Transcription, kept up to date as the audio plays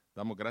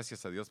Damos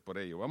gracias a Dios por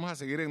ello. Vamos a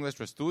seguir en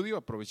nuestro estudio,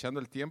 aprovechando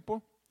el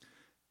tiempo.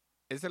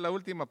 Esta es la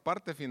última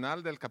parte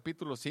final del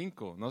capítulo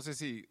 5. No sé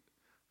si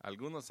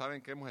algunos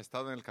saben que hemos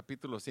estado en el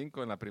capítulo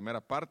 5, en la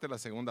primera parte, la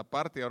segunda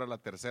parte y ahora la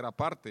tercera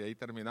parte. Y ahí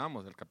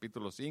terminamos el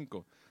capítulo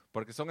 5,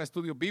 porque son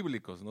estudios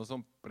bíblicos, no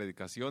son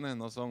predicaciones,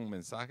 no son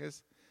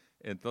mensajes.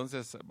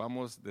 Entonces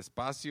vamos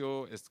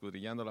despacio,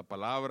 escudriñando la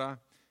palabra,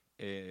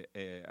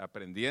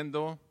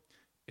 aprendiendo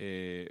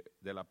de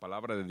la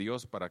palabra de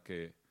Dios para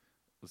que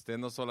usted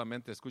no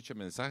solamente escuche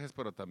mensajes,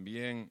 pero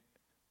también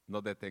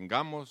nos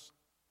detengamos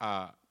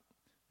a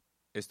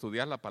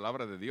estudiar la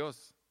palabra de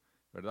Dios,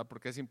 ¿verdad?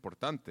 Porque es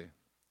importante.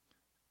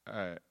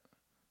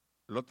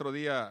 El otro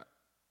día,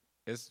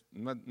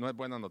 no es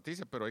buena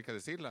noticia, pero hay que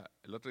decirla.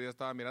 El otro día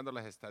estaba mirando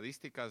las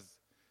estadísticas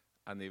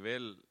a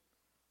nivel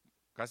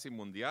casi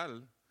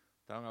mundial.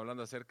 Estaban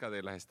hablando acerca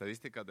de las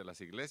estadísticas de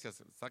las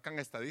iglesias. Sacan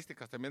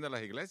estadísticas también de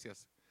las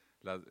iglesias.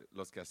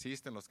 Los que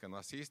asisten, los que no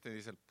asisten,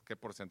 dicen qué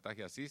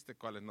porcentaje asiste,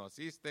 cuáles no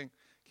asisten,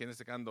 quiénes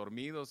se quedan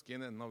dormidos,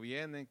 quiénes no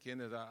vienen,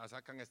 quiénes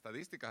sacan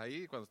estadísticas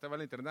ahí. Cuando usted va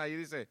a internet, ahí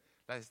dice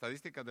las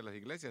estadísticas de las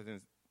iglesias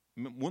en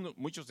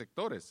muchos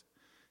sectores.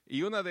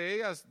 Y una de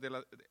ellas,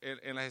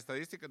 en las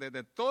estadísticas,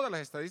 de todas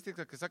las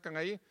estadísticas que sacan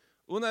ahí,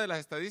 una de las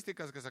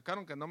estadísticas que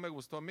sacaron que no me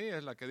gustó a mí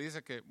es la que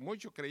dice que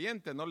mucho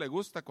creyente no le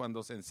gusta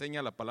cuando se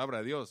enseña la palabra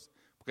de Dios,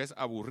 porque es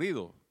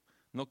aburrido.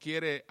 No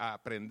quiere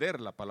aprender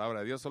la palabra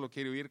de Dios, solo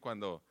quiere oír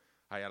cuando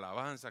hay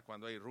alabanza,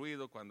 cuando hay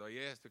ruido, cuando hay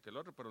esto y que el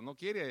otro, pero no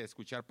quiere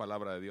escuchar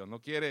palabra de Dios,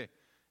 no quiere,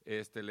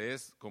 le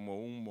es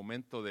como un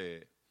momento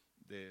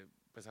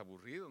pues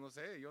aburrido, no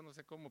sé, yo no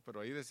sé cómo, pero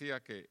ahí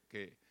decía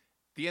que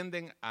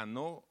tienden a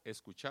no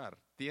escuchar,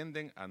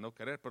 tienden a no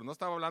querer, pero no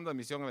estaba hablando de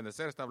Misión a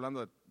Benecer, está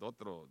hablando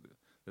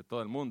de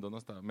todo el mundo, no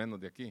está menos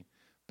de aquí,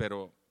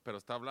 pero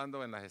está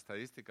hablando en las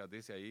estadísticas,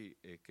 dice ahí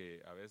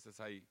que a veces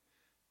hay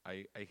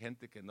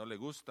gente que no le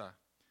gusta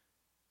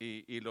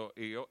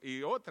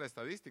y otra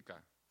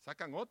estadística.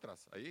 Sacan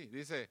otras ahí,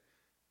 dice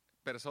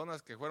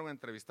personas que fueron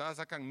entrevistadas,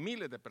 sacan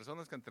miles de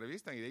personas que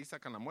entrevistan y de ahí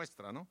sacan la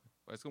muestra, ¿no?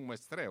 Es un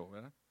muestreo,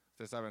 ¿verdad?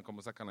 Ustedes saben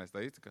cómo sacan las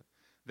estadísticas.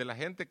 De la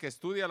gente que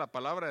estudia la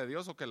palabra de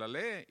Dios o que la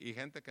lee y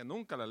gente que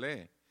nunca la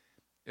lee.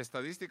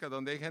 Estadísticas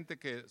donde hay gente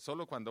que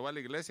solo cuando va a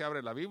la iglesia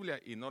abre la Biblia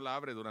y no la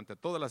abre durante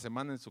toda la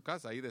semana en su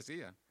casa. Ahí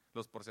decía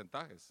los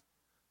porcentajes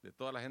de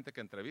toda la gente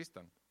que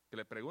entrevistan, que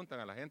le preguntan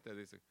a la gente,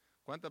 dice,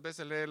 ¿cuántas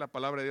veces lee la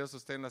palabra de Dios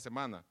usted en la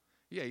semana?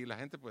 Y ahí la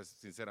gente pues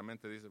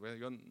sinceramente dice, bueno,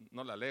 yo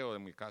no la leo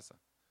en mi casa,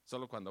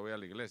 solo cuando voy a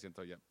la iglesia,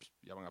 entonces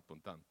ya van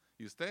apuntando.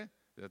 ¿Y usted?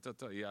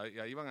 Y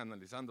ahí van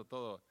analizando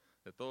todo,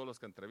 de todos los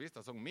que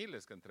entrevistan, son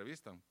miles que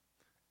entrevistan.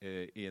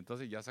 Y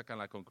entonces ya sacan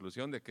la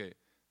conclusión de que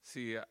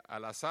si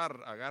al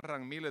azar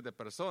agarran miles de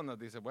personas,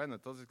 dice, bueno,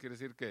 entonces quiere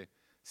decir que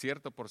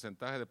cierto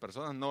porcentaje de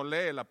personas no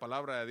lee la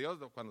palabra de Dios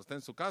cuando está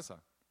en su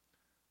casa.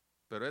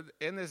 Pero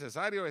es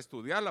necesario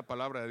estudiar la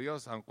palabra de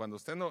Dios,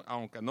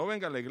 aunque no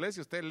venga a la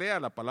iglesia, usted lea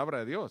la palabra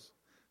de Dios.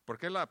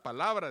 Porque es la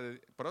palabra,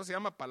 por eso se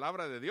llama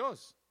palabra de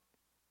Dios.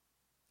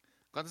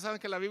 ¿Cuántos saben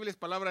que la Biblia es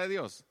palabra de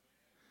Dios?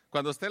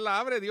 Cuando usted la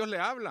abre, Dios le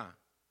habla.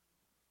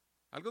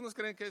 Algunos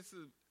creen que es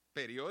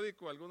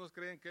periódico, algunos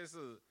creen que es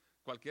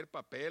cualquier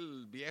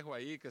papel viejo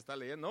ahí que está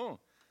leyendo.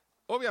 No,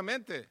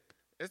 obviamente,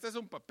 este es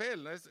un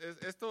papel, ¿no?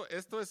 Esto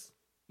es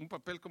un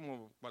papel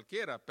como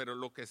cualquiera, pero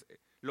lo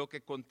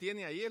que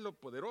contiene ahí es lo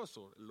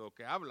poderoso, lo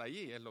que habla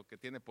ahí es lo que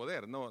tiene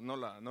poder,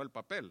 no el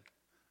papel,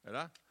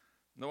 ¿verdad?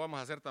 No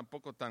vamos a ser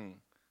tampoco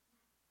tan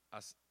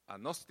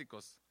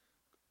agnósticos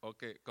o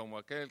que como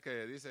aquel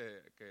que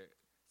dice que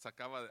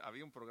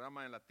había un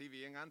programa en la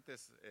TVN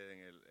antes,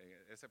 en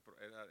esa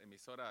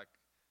emisora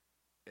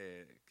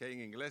que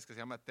en inglés que se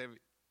llama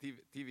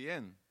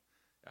TVN.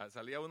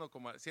 Salía uno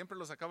siempre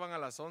lo sacaban a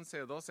las 11,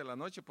 12 de la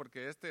noche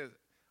porque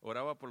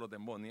oraba por los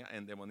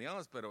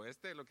endemoniados, pero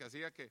lo que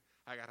hacía que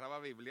agarraba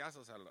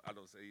bibliazos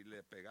y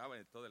le pegaba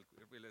en todo el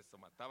cuerpo y les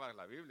mataba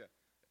la Biblia.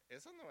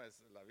 Eso no es,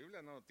 la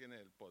Biblia no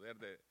tiene el poder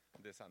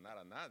de sanar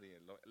a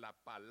nadie. La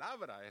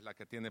palabra es la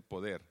que tiene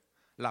poder.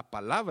 La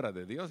palabra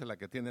de Dios es la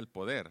que tiene el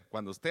poder.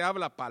 Cuando usted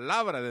habla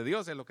palabra de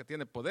Dios es lo que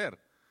tiene poder.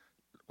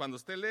 Cuando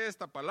usted lee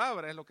esta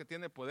palabra es lo que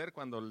tiene poder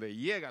cuando le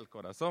llega al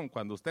corazón,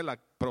 cuando usted la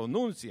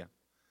pronuncia.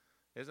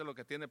 Eso es lo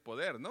que tiene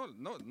poder. No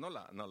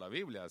la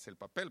Biblia, es el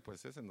papel,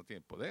 pues ese no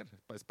tiene poder,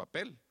 es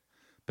papel.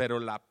 Pero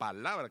la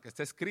palabra que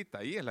está escrita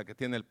ahí es la que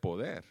tiene el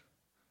poder.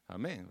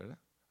 Amén, ¿verdad?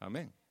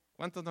 Amén.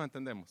 ¿Cuántos nos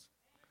entendemos?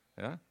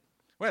 ¿Verdad?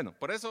 Bueno,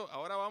 por eso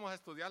ahora vamos a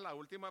estudiar la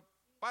última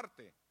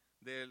parte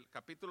del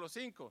capítulo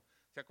 5.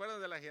 ¿Se acuerdan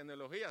de las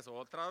genealogías?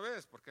 Otra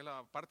vez, porque es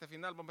la parte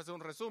final, vamos a hacer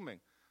un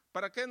resumen.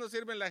 ¿Para qué nos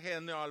sirven las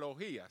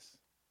genealogías?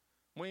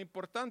 Muy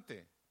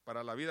importante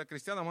para la vida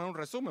cristiana. Vamos a hacer un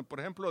resumen. Por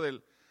ejemplo,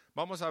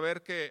 vamos a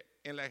ver que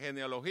en las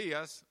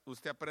genealogías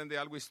usted aprende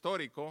algo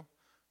histórico,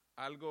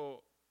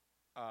 algo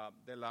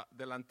de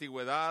la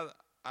antigüedad,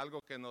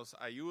 algo que nos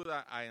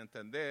ayuda a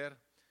entender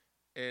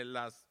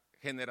las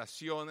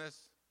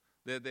generaciones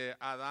desde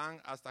Adán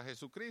hasta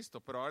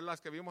Jesucristo. Pero ahora las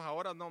que vimos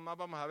ahora nomás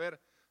vamos a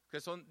ver que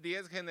son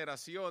 10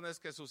 generaciones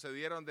que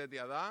sucedieron desde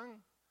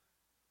Adán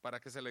para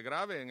que se le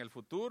grabe en el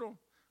futuro.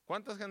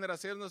 ¿Cuántas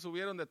generaciones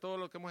hubieron de todo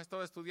lo que hemos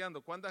estado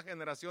estudiando? ¿Cuántas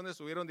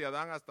generaciones hubieron de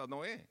Adán hasta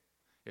Noé?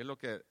 Es lo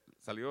que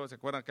salió, ¿se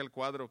acuerdan aquel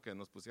cuadro que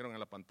nos pusieron en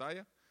la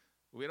pantalla?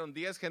 Hubieron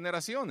 10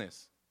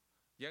 generaciones.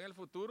 Ya en el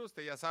futuro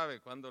usted ya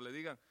sabe, cuando le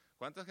digan,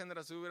 ¿cuántas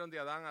generaciones hubieron de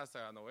Adán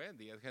hasta Noé?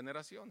 10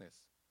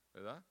 generaciones,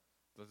 ¿verdad?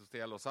 Entonces usted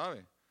ya lo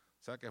sabe.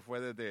 O sea que fue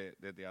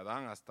desde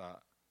Adán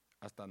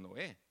hasta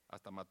Noé,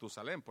 hasta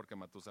Matusalén, porque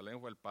Matusalén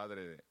fue el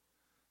padre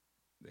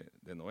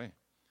de Noé,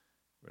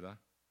 ¿verdad?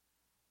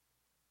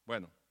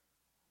 Bueno,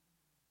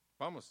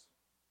 vamos.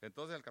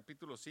 Entonces el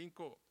capítulo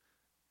 5,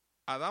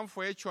 Adán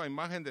fue hecho a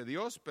imagen de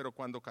Dios, pero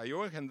cuando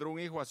cayó engendró un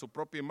hijo a su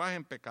propia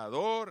imagen,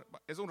 pecador,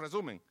 es un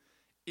resumen,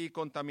 y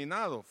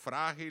contaminado,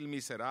 frágil,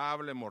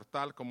 miserable,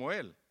 mortal como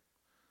él.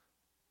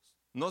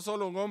 No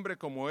solo un hombre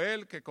como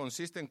él, que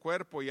consiste en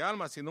cuerpo y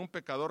alma, sino un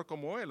pecador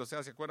como él. O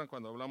sea, ¿se acuerdan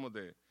cuando hablamos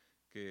de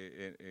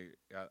que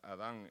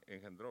Adán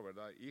engendró,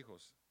 ¿verdad?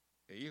 Hijos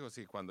e hijos,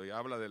 y cuando ya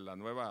habla de la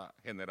nueva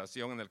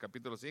generación en el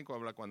capítulo 5,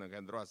 habla cuando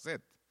engendró a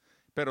Set,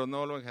 pero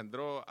no lo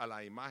engendró a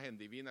la imagen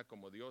divina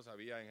como Dios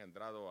había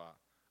engendrado a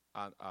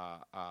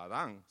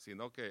Adán,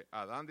 sino que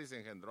Adán dice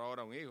engendró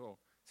ahora un hijo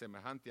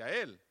semejante a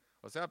él.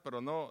 O sea,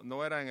 pero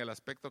no era en el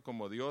aspecto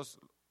como Dios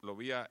lo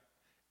había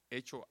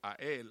hecho a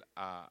él,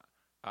 a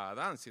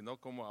Adán, sino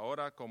como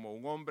ahora como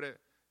un hombre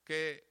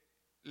que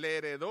le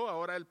heredó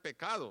ahora el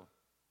pecado.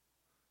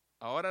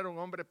 Ahora era un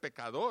hombre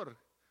pecador.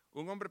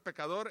 Un hombre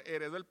pecador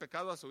heredó el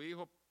pecado a su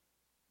hijo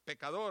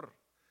pecador.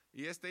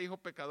 Y este hijo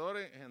pecador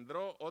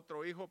engendró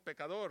otro hijo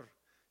pecador.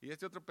 Y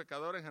este otro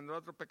pecador engendró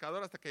otro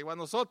pecador hasta que llegó a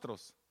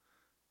nosotros.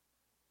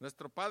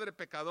 Nuestro padre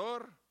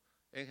pecador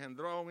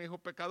engendró a un hijo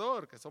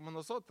pecador, que somos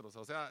nosotros.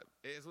 O sea,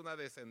 es una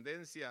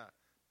descendencia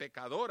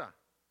pecadora,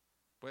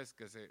 pues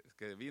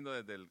que vino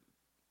desde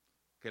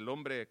que el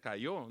hombre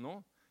cayó,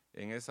 ¿no?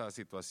 En esa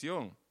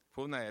situación.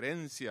 Fue una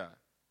herencia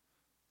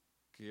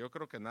que yo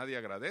creo que nadie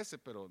agradece,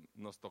 pero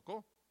nos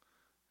tocó,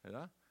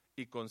 ¿verdad?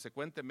 Y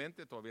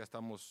consecuentemente todavía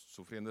estamos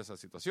sufriendo esa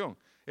situación.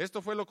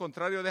 Esto fue lo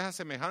contrario de esa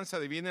semejanza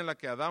divina en la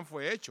que Adán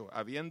fue hecho.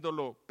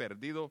 Habiéndolo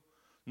perdido,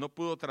 no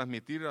pudo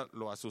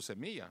transmitirlo a su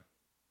semilla.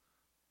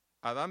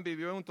 Adán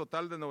vivió un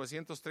total de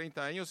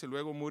 930 años y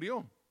luego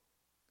murió.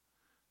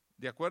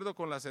 De acuerdo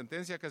con la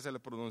sentencia que se le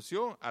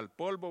pronunció, al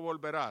polvo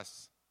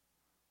volverás.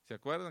 ¿Se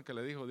acuerdan que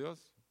le dijo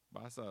Dios?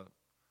 Vas a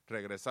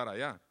regresar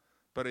allá.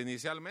 Pero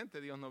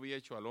inicialmente Dios no había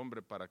hecho al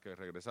hombre para que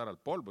regresara al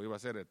polvo, iba a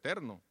ser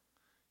eterno.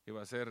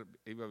 Iba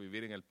a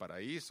vivir en el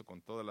paraíso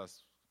con todas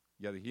las,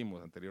 ya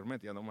dijimos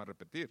anteriormente, ya no vamos a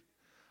repetir.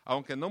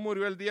 Aunque no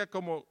murió el día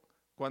como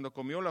cuando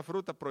comió la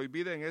fruta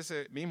prohibida, en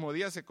ese mismo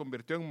día se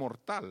convirtió en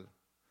mortal.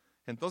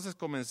 Entonces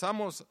comenzó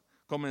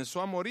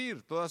a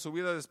morir. Toda su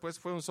vida después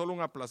fue solo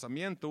un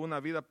aplazamiento,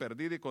 una vida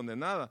perdida y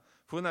condenada.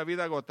 Fue una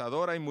vida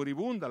agotadora y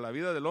moribunda. La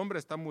vida del hombre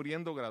está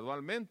muriendo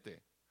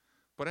gradualmente.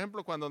 Por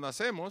ejemplo, cuando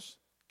nacemos,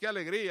 qué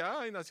alegría,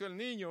 ay, nació el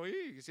niño,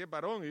 y si es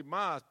varón, y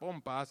más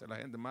pompa hace la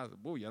gente, más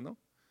bulla, ¿no?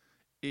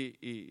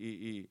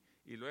 Y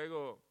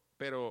luego,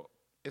 pero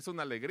es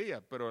una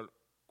alegría, pero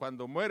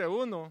cuando muere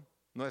uno,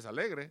 no es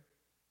alegre.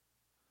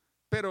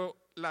 Pero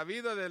la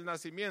vida del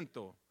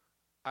nacimiento,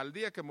 al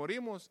día que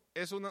morimos,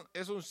 es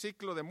un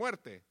ciclo de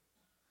muerte.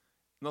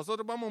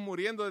 Nosotros vamos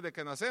muriendo desde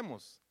que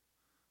nacemos.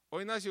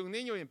 Hoy nace un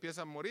niño y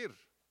empieza a morir.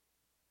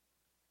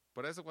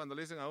 Por eso cuando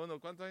le dicen a uno,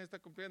 ¿cuántos años está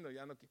cumpliendo?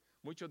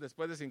 Muchos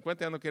después de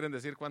 50 ya no quieren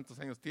decir cuántos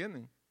años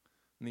tienen,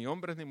 ni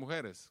hombres ni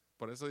mujeres.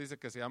 Por eso dice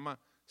que se llama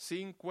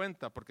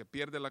 50, porque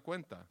pierde la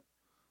cuenta.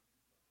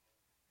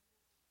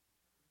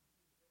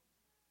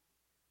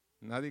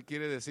 Nadie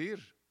quiere decir.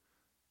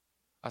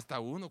 Hasta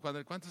uno,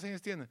 ¿cuántos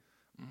años tiene?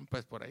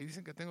 Pues por ahí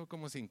dicen que tengo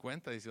como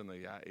 50, dice uno,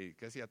 ya, y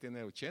que si ya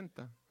tiene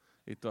 80,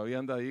 y todavía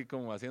anda ahí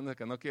como haciendo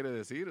que no quiere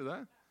decir,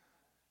 ¿verdad?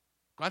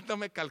 ¿Cuánto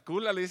me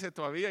calcula? Le dice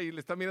todavía, y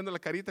le está mirando la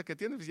carita que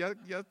tiene, pues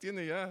ya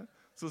tiene ya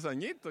sus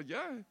añitos,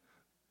 ya.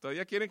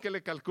 Todavía quieren que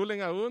le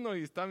calculen a uno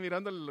y está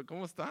mirándole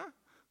cómo está.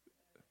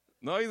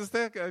 ¿No oye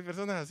usted que hay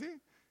personas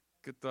así?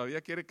 Que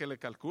todavía quieren que le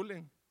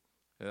calculen,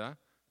 ¿verdad?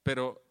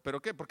 Pero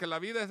 ¿qué? Porque la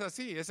vida es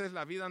así, esa es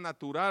la vida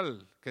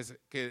natural,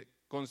 que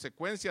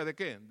consecuencia de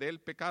 ¿qué? Del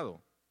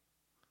pecado.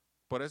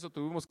 Por eso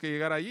tuvimos que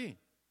llegar allí.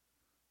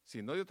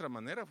 Si no, de otra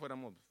manera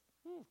fuéramos,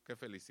 qué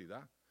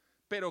felicidad.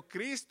 Pero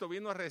Cristo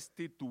vino a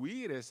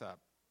restituir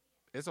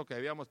eso que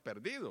habíamos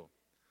perdido.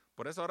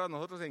 Por eso ahora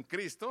nosotros en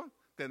Cristo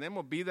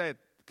tenemos vida,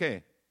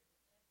 ¿qué?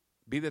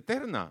 Vida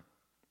eterna.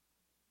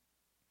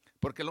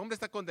 Porque el hombre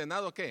está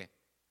condenado ¿a qué?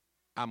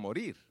 A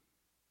morir.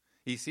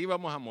 Y sí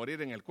vamos a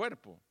morir en el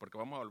cuerpo, porque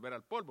vamos a volver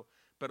al polvo.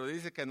 Pero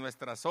dice que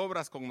nuestras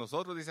obras con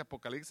nosotros, dice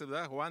Apocalipsis,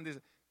 ¿verdad? Juan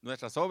dice,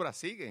 nuestras obras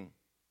siguen.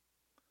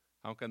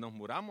 Aunque nos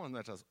muramos,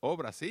 nuestras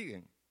obras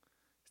siguen.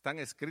 Están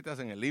escritas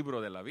en el libro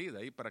de la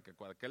vida. Y para que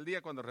cualquier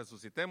día cuando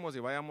resucitemos y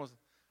vayamos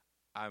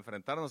a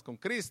enfrentarnos con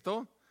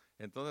Cristo,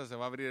 entonces se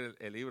va a abrir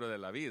el libro de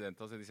la vida.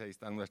 Entonces dice, ahí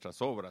están nuestras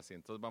obras. Y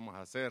entonces vamos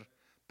a ser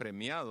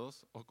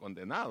premiados o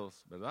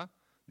condenados, ¿verdad?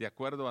 De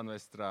acuerdo a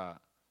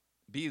nuestra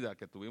vida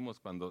que tuvimos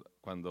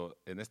cuando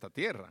en esta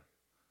tierra,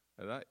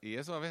 ¿verdad? Y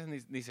eso a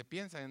veces ni se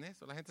piensa en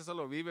eso. La gente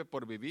solo vive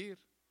por vivir.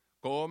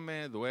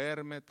 Come,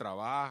 duerme,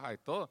 trabaja y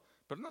todo.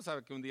 pero no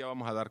sabe que un día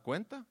vamos a dar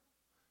cuenta.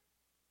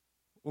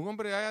 Un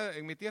hombre allá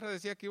en mi tierra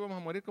decía que íbamos a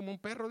morir como un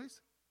perro,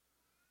 dice.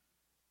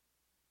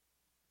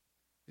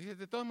 Dice,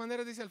 de todas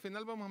maneras, dice, al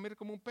final vamos a morir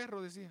como un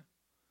perro, decía.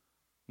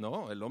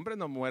 No, el hombre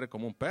no muere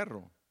como un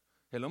perro.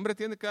 El hombre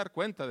tiene que dar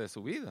cuenta de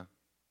su vida.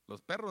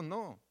 Los perros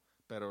no,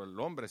 pero el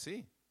hombre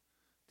sí.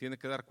 Tiene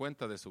que dar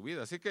cuenta de su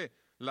vida. Así que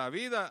la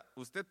vida,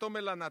 usted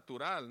tómela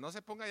natural. No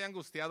se ponga ya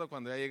angustiado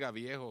cuando ya llega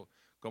viejo,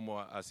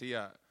 como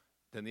hacía.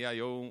 Tenía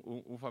yo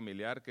un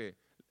familiar que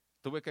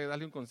tuve que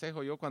darle un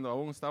consejo. Yo cuando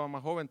aún estaba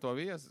más joven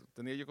todavía,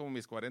 tenía yo como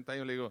mis 40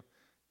 años, le digo,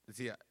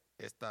 decía,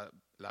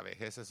 la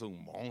vejez es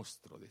un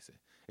monstruo, dice,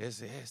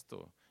 es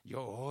esto,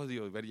 yo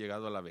odio haber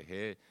llegado a la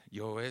vejez,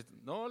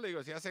 no, le digo,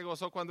 ya se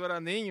gozó cuando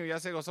era niño, ya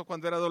se gozó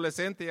cuando era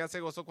adolescente, ya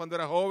se gozó cuando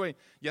era joven,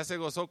 ya se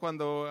gozó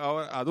cuando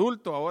ahora,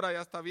 adulto, ahora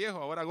ya está viejo,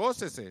 ahora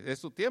gócese, es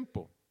su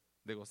tiempo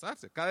de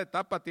gozarse, cada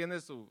etapa tiene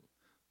su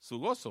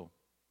gozo,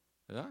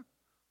 ¿verdad?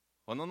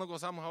 O no nos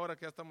gozamos ahora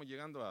que ya estamos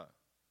llegando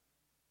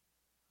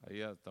ahí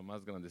hasta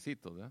más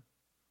grandecitos, ¿verdad?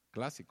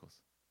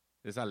 Clásicos,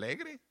 ¿es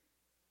alegre?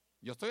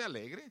 Yo estoy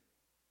alegre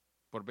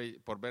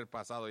por ver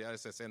pasado ya de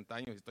 60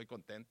 años y estoy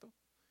contento.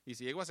 Y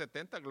si llego a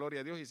 70,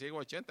 gloria a Dios. Y si llego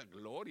a 80,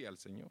 gloria al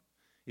Señor.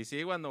 Y si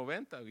llego a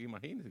 90,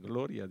 imagínense,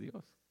 gloria a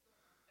Dios.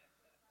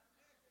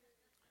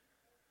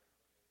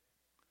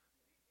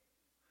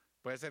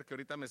 Puede ser que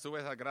ahorita me sube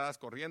esas gradas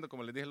corriendo,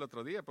 como les dije el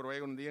otro día, pero hay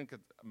un día en que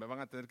me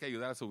van a tener que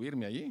ayudar a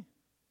subirme allí.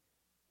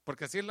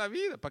 Porque así es la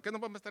vida. ¿Para qué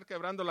nos vamos a estar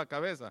quebrando la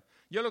cabeza?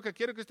 Yo lo que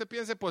quiero es que usted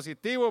piense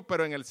positivo,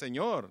 pero en el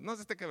Señor. No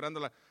se esté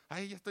quebrando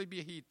ay, ya estoy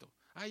viejito.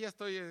 Ay, ya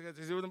estoy,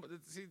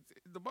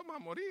 nos vamos a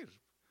morir.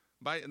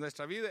 Vaya,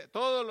 nuestra vida,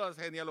 toda la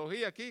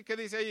genealogía aquí, ¿qué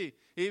dice allí?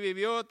 Y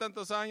vivió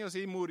tantos años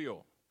y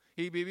murió.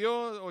 Y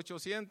vivió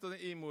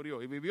 800 y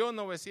murió. Y vivió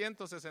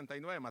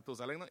 969,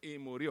 Matusalén, y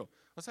murió.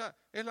 O sea,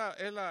 es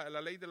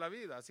la ley de la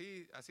vida,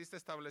 así está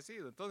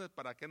establecido. Entonces,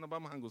 ¿para qué nos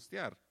vamos a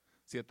angustiar?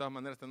 Si de todas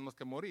maneras tenemos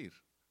que morir,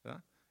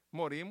 ¿verdad?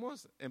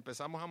 Morimos,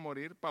 empezamos a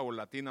morir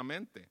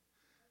paulatinamente.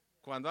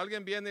 Cuando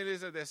alguien viene y le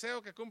dice,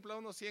 deseo que cumpla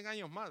unos 100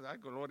 años más, ay,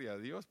 gloria a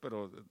Dios,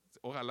 pero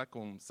ojalá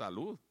con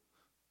salud.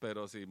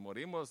 Pero si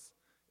morimos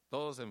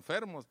todos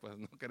enfermos, pues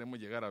no queremos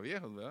llegar a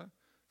viejos, ¿verdad?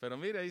 Pero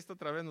mire, ahí está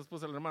otra vez, nos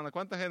puso la hermana.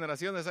 ¿Cuántas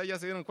generaciones hay? ¿Ya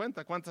se dieron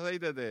cuenta? ¿Cuántas hay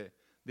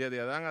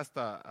desde Adán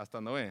hasta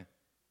Noé?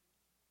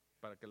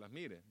 Para que las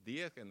mire,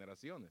 10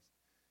 generaciones.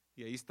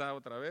 Y ahí está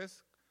otra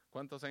vez.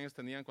 ¿Cuántos años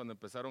tenían cuando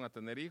empezaron a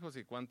tener hijos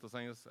y cuántos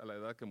años a la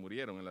edad que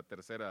murieron? En la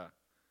tercera,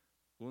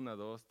 1,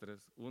 2,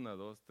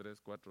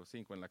 3, 4,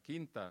 5. En la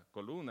quinta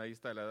columna, ahí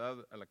está la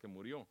edad a la que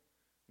murió.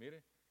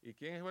 Mire, ¿y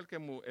quién fue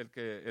el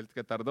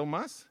que tardó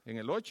más? En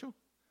el 8.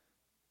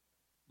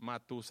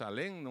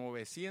 Matusalén,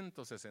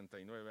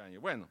 969 años.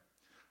 Bueno,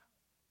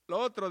 lo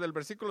otro del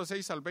versículo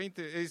 6 al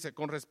 20 dice,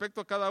 con respecto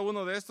a cada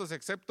uno de estos,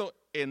 excepto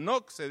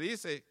Enoc, se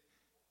dice,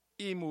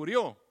 y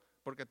murió.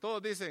 Porque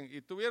todos dicen, y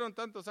tuvieron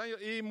tantos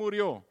años y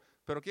murió.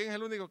 Pero ¿quién es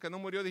el único que no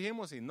murió?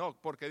 Dijimos, Enoc,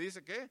 porque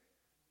dice que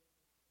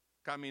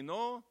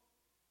caminó,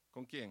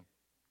 ¿con quién?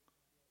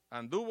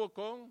 Anduvo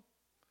con,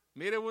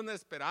 mire, una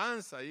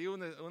esperanza, y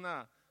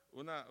una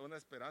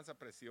esperanza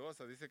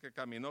preciosa, dice que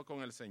caminó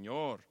con el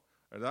Señor,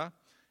 ¿verdad?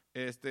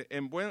 Es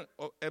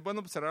bueno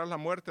observar la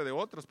muerte de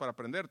otros para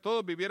aprender.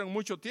 Todos vivieron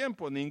mucho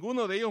tiempo,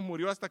 ninguno de ellos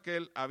murió hasta que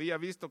él había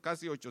visto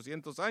casi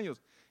 800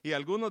 años, y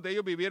algunos de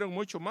ellos vivieron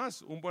mucho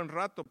más, un buen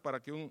rato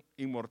para que un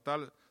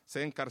inmortal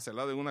sea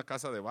encarcelado en una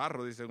casa de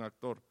barro, dice un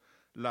actor.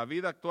 La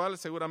vida actual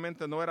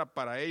seguramente no era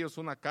para ellos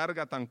una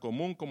carga tan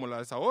común como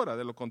la es ahora,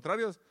 de lo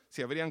contrario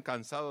se habrían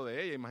cansado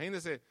de ella.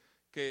 Imagínense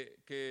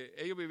que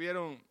ellos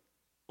vivieron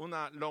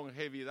una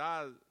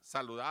longevidad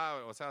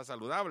saludable, o sea,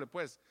 saludable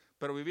pues,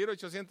 pero vivir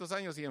 800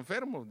 años y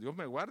enfermos, Dios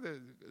me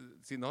guarde,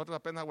 si nosotros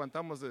apenas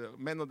aguantamos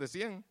menos de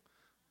 100.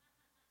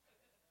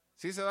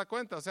 ¿Sí se da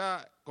cuenta? O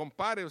sea,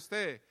 compare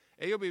usted,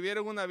 ellos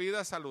vivieron una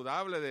vida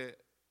saludable de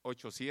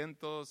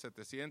 800,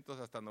 700,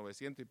 hasta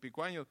 900 y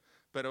pico años,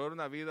 pero era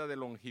una vida de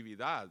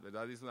longevidad,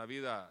 ¿verdad? Es una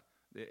vida,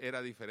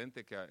 era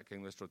diferente que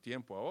en nuestro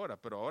tiempo ahora,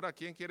 pero ahora,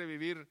 ¿quién quiere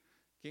vivir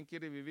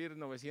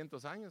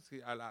 900 años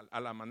a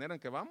la manera en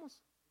que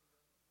vamos?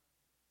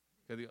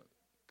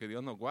 Que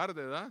Dios nos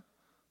guarde, ¿verdad?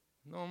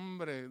 No,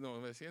 hombre,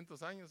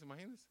 900 años,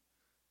 imagínense.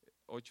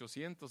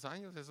 800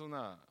 años es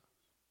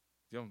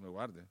Dios me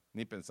guarde,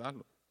 ni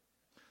pensarlo.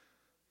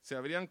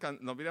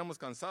 Nos habríamos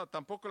cansado.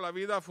 Tampoco la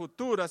vida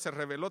futura se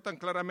reveló tan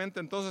claramente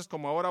entonces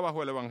como ahora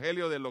bajo el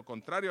Evangelio. De lo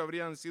contrario,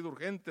 habrían sido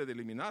urgentes de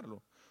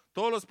eliminarlo.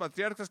 Todos los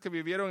patriarcas que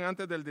vivieron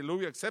antes del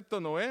diluvio,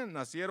 excepto Noé,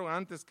 nacieron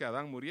antes que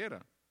Adán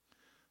muriera.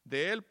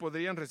 De él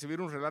podrían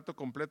recibir un relato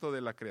completo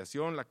de la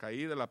creación, la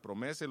caída, la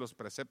promesa y los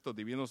preceptos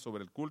divinos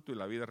sobre el culto y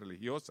la vida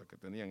religiosa que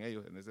tenían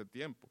ellos en ese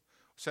tiempo.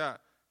 O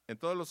sea, en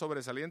todo lo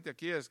sobresaliente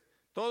aquí es,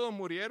 todos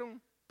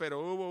murieron, pero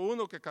hubo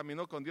uno que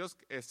caminó con Dios,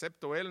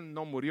 excepto él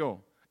no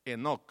murió,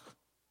 Enoc.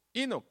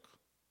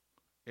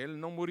 Él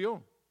no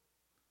murió.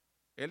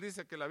 Él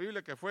dice que la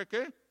Biblia que fue,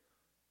 ¿qué?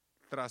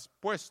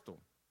 Traspuesto.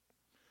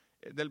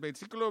 Del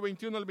versículo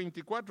 21 al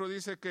 24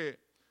 dice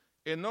que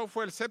Enoc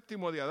fue el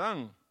séptimo de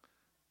Adán.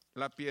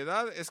 La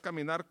piedad es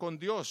caminar con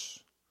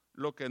Dios,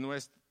 lo que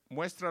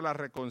muestra la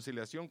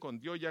reconciliación con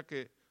Dios, ya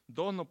que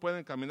dos no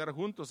pueden caminar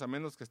juntos a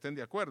menos que estén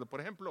de acuerdo.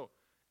 Por ejemplo,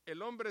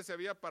 el hombre se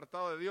había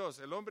apartado de Dios,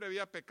 el hombre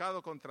había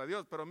pecado contra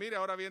Dios, pero mire,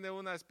 ahora viene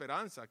una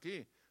esperanza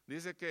aquí.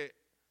 Dice que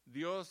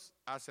Dios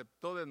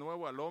aceptó de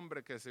nuevo al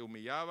hombre que se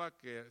humillaba,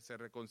 que se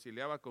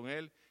reconciliaba con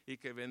él y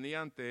que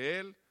venía ante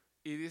él,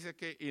 y dice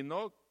que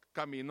Enoc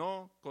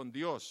caminó con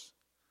Dios.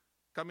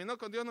 Caminó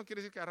con Dios no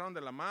quiere decir que agarraron de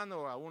la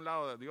mano a un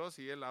lado de Dios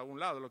y él a un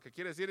lado. Lo que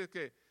quiere decir es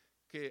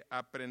que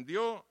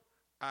aprendió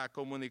a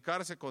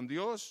comunicarse con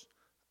Dios,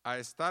 a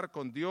estar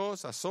con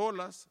Dios a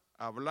solas,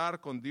 a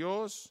hablar con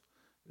Dios,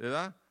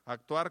 ¿verdad?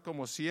 Actuar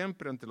como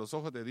siempre ante los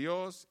ojos de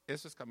Dios.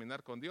 Eso es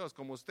caminar con Dios,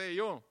 como usted y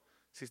yo.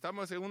 Si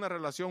estamos en una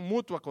relación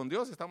mutua con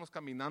Dios, estamos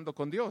caminando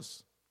con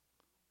Dios.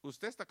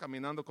 Usted está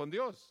caminando con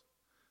Dios.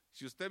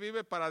 Si usted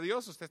vive para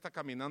Dios, usted está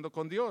caminando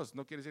con Dios.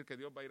 No quiere decir que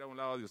Dios va a ir a un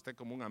lado de usted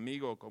como un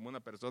amigo o como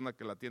una persona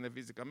que la tiene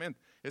físicamente.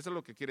 Eso es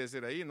lo que quiere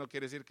decir ahí. No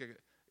quiere decir que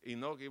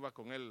Enoc iba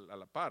con él a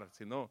la par,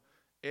 sino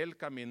él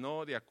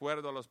caminó de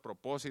acuerdo a los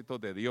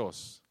propósitos de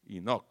Dios,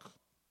 Enoc.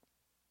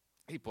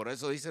 Y por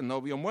eso dice, no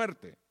vio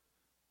muerte.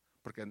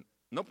 Porque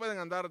no pueden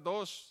andar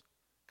dos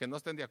que no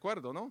estén de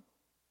acuerdo, ¿no?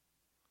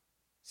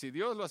 Si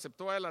Dios lo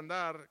aceptó a él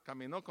andar,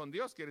 caminó con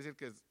Dios, quiere decir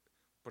que,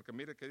 porque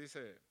mire que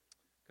dice,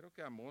 creo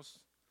que Amós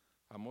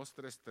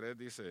 3:3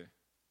 dice,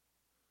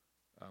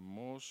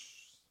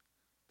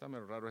 está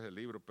medio raro ese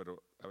libro,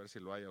 pero a ver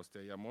si lo haya usted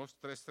ahí. Amós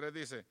 3:3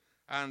 dice,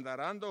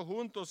 ¿andarán dos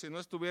juntos si no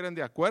estuvieran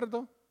de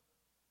acuerdo?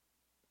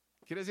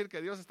 Quiere decir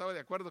que Dios estaba de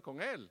acuerdo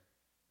con él.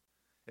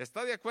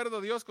 ¿Está de acuerdo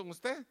Dios con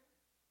usted?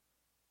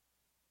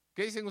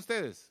 ¿Qué dicen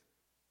ustedes?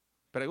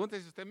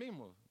 Pregúntese usted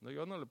mismo. No,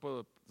 yo no le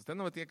puedo, usted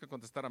no me tiene que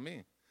contestar a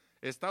mí.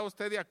 ¿Está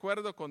usted de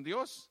acuerdo con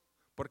Dios?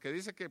 Porque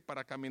dice que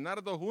para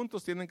caminar dos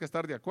juntos tienen que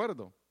estar de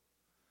acuerdo.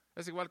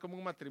 Es igual como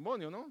un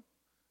matrimonio, ¿no?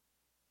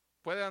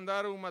 ¿Puede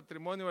andar un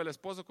matrimonio el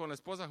esposo con la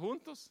esposa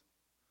juntos?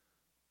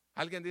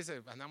 Alguien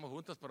dice, andamos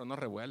juntos pero no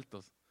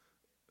revueltos.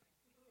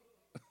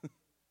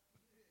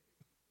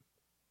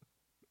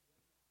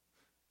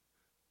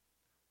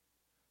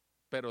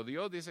 Pero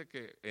Dios dice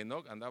que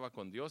Enoc andaba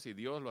con Dios y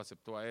Dios lo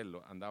aceptó a él,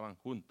 andaban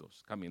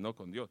juntos, caminó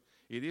con Dios.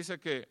 Y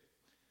dice que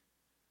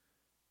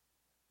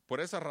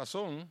por esa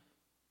razón,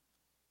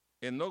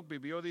 Enoc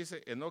vivió,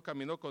 dice, Enoc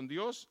caminó con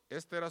Dios,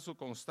 este era su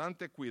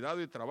constante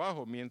cuidado y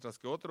trabajo, mientras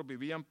que otros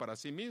vivían para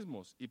sí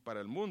mismos y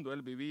para el mundo,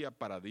 él vivía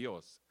para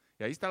Dios.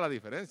 Y ahí está la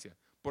diferencia.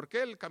 ¿Por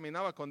qué él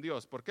caminaba con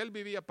Dios? ¿Por qué él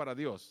vivía para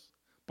Dios?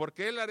 ¿Por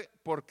qué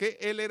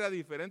él era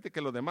diferente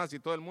que los demás y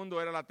todo el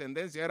mundo la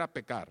tendencia era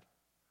pecar?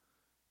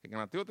 En el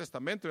Antiguo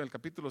Testamento, en el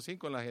capítulo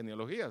 5, en las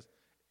genealogías,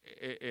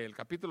 el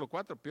capítulo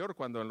 4, peor,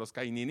 cuando en los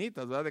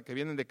caininitas, ¿verdad? De que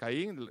vienen de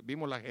Caín,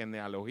 vimos la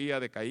genealogía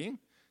de Caín,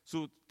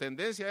 su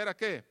tendencia era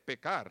 ¿qué?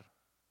 Pecar.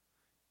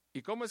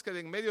 ¿Y cómo es que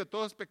de en medio de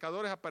todos los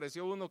pecadores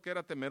apareció uno que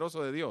era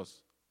temeroso de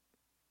Dios?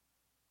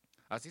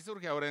 Así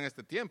surge ahora en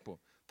este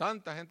tiempo,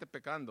 tanta gente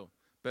pecando,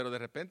 pero de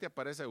repente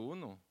aparece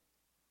uno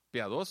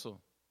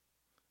piadoso,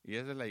 y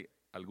es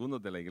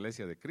algunos de la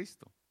iglesia de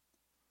Cristo.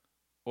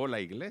 O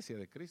la iglesia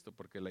de Cristo,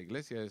 porque la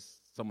iglesia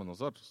somos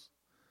nosotros,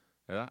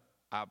 ¿verdad?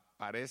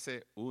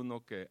 Aparece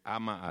uno que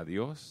ama a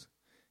Dios,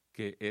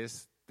 que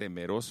es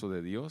temeroso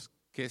de Dios,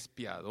 que es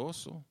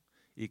piadoso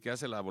y que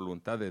hace la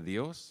voluntad de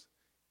Dios.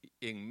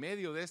 En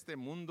medio de este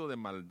mundo de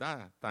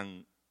maldad,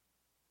 tan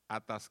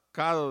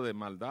atascado de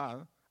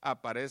maldad,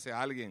 aparece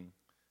alguien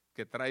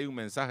que trae un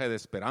mensaje de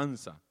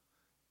esperanza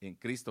en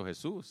Cristo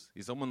Jesús.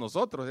 Y somos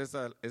nosotros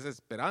esa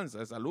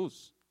esperanza, esa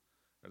luz,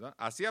 ¿verdad?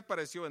 Así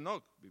apareció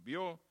Enoc,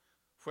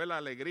 fue la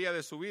alegría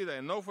de su vida.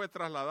 Enoc fue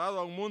trasladado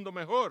a un mundo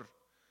mejor.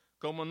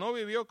 Como no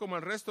vivió como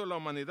el resto de la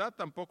humanidad,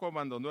 tampoco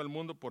abandonó el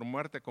mundo por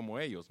muerte como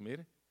ellos.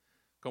 Mire,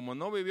 como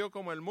no vivió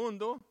como el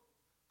mundo,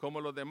 como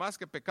los demás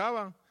que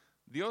pecaban,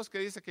 Dios, ¿qué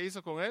dice que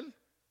hizo con él?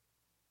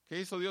 ¿Qué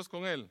hizo Dios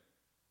con él?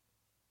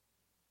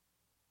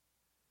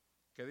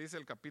 ¿Qué dice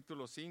el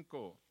capítulo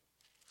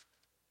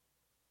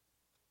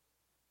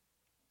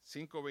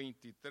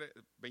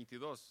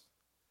 5:22?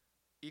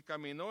 Y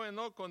caminó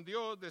Enoc con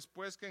Dios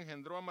después que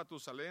engendró a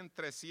Matusalén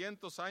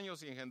 300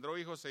 años y engendró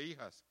hijos e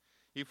hijas.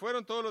 Y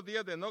fueron todos los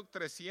días de Enoc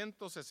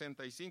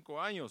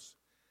 365 años.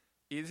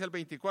 Y dice el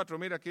 24,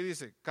 mira aquí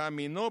dice,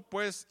 caminó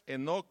pues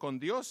Enoc con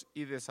Dios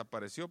y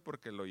desapareció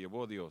porque lo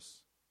llevó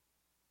Dios.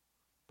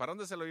 ¿Para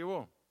dónde se lo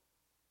llevó?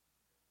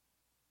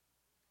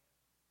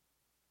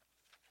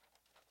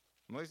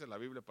 ¿No dice la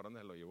Biblia para dónde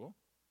se lo llevó?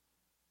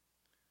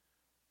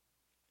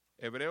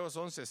 Hebreos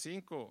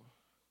 11:5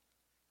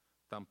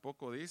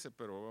 tampoco dice,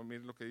 pero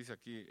miren lo que dice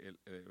aquí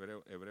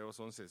Hebreos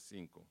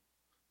 11:5.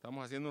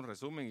 Estamos haciendo un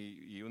resumen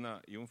y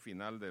un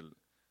final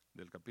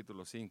del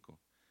capítulo 5.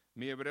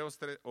 Mi Hebreos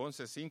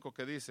 11:5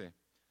 que dice,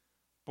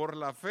 por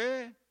la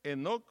fe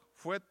Enoc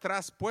fue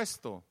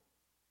traspuesto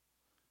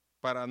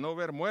para no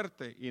ver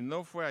muerte y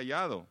no fue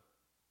hallado,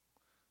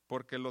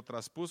 porque lo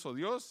traspuso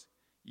Dios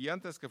y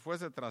antes que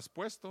fuese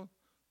traspuesto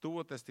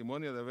tuvo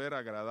testimonio de haber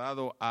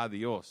agradado a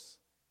Dios.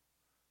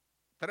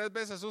 3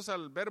 veces usa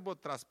el verbo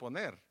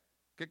trasponer.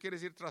 ¿Qué quiere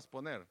decir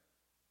trasponer?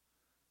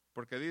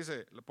 Porque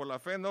dice, por la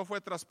fe no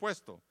fue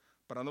traspuesto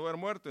para no haber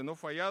muerto, y no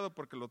fue hallado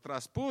porque lo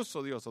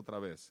traspuso Dios otra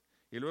vez.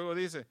 Y luego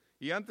dice,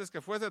 y antes que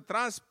fuese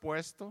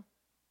traspuesto,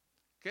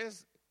 ¿qué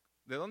es?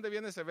 ¿De dónde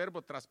viene ese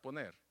verbo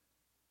trasponer?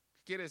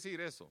 ¿Qué quiere decir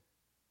eso?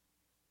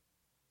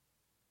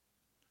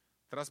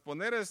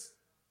 Trasponer es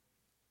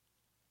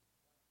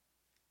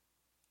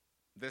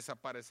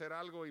desaparecer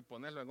algo y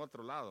ponerlo en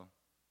otro lado,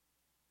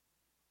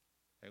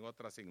 en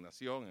otra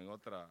asignación, en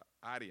otra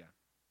área.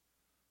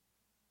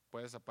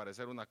 Puede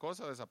desaparecer una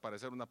cosa,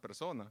 desaparecer una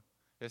persona,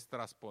 es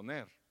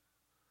trasponer,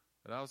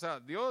 ¿verdad? O sea,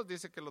 Dios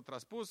dice que lo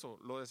traspuso,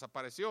 lo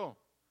desapareció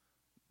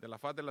de la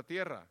faz de la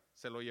tierra,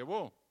 se lo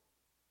llevó.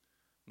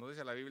 No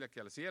dice la Biblia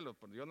que al cielo,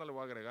 pero yo no le voy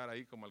a agregar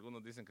ahí como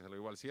algunos dicen que se lo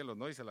llevó al cielo,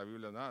 no dice la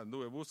Biblia nada,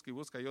 anduve, busca y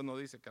busca, yo no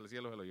dice que al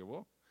cielo se lo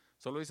llevó,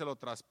 solo dice lo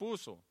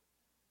traspuso,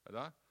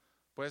 ¿verdad?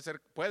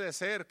 Puede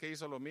ser que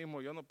hizo lo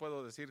mismo, yo no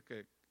puedo decir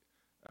que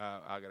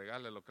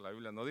agregarle lo que la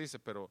Biblia no dice,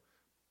 pero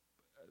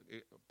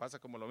pasa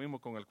como lo mismo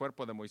con el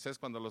cuerpo de Moisés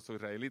cuando los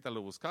israelitas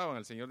lo buscaban.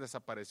 El Señor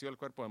desapareció el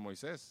cuerpo de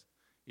Moisés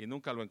y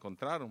nunca lo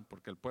encontraron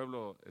porque el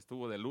pueblo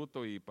estuvo de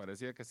luto y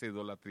parecía que se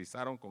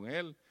idolatrizaron con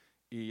él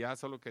y ya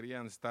solo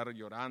querían estar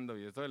llorando.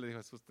 Y entonces le dijo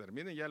Jesús,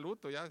 termine ya el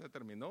luto, ya se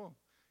terminó.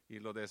 Y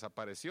lo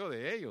desapareció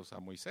de ellos a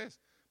Moisés.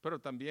 Pero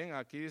también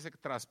aquí dice que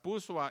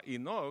traspuso a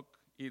Enoc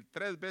y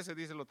 3 veces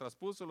dice lo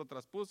traspuso, lo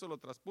traspuso, lo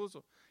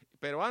traspuso.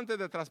 Pero antes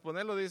de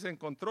trasponerlo dice,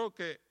 encontró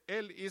que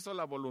él hizo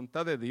la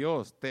voluntad de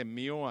Dios,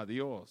 temió a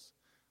Dios,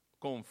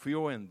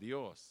 confió en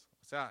Dios.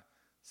 O sea,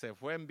 se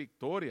fue en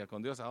victoria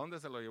con Dios. ¿A dónde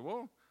se lo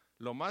llevó?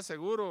 Lo más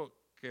seguro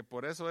que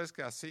por eso es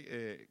que así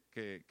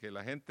que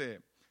la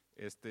gente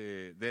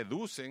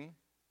deducen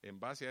en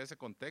base a ese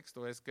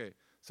contexto es que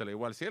se lo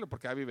llevó al cielo,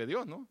 porque ahí vive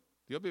Dios, ¿no?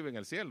 Dios vive en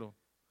el cielo.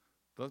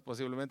 Entonces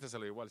posiblemente se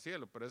lo llevó al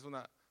cielo, pero es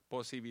una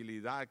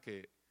posibilidad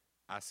que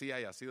así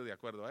haya sido de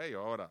acuerdo a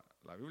ello. Ahora,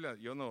 la Biblia,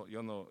 yo no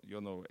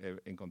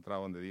he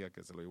encontrado donde diga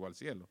que se lo llevó al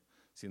cielo.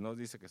 Si no,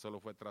 dice que solo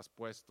fue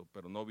traspuesto,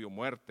 pero no vio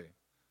muerte.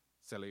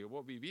 Se le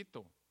llevó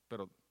vivito,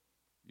 pero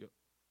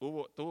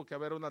tuvo que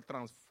haber una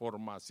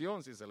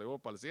transformación si se le llevó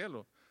para el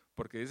cielo,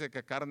 porque dice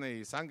que carne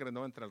y sangre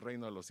no entra al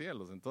reino de los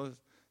cielos. Entonces,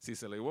 si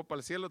se le llevó para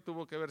el cielo,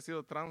 tuvo que haber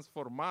sido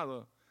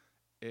transformado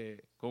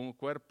con un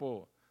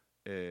cuerpo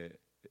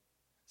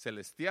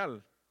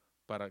celestial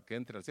para que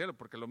entre al cielo,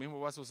 porque lo mismo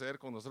va a suceder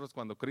con nosotros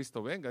cuando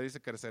Cristo venga. Dice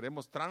que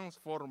seremos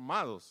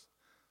transformados,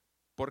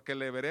 porque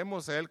le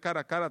veremos a Él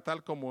cara a cara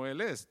tal como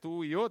Él es.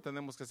 Tú y yo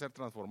tenemos que ser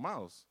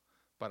transformados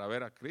para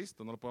ver a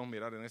Cristo, no lo podemos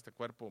mirar en este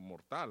cuerpo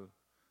mortal,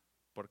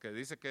 porque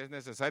dice que es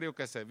necesario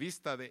que se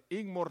vista de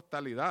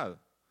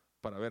inmortalidad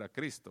para ver a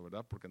Cristo,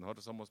 ¿verdad? Porque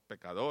nosotros somos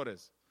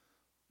pecadores,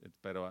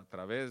 pero a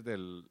través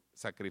del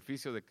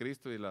sacrificio de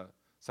Cristo y la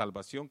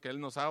salvación que Él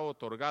nos ha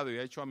otorgado y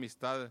ha hecho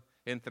amistad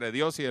entre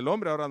Dios y el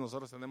hombre, ahora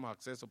nosotros tenemos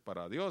acceso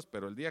para Dios,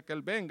 pero el día que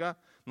Él venga,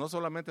 no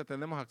solamente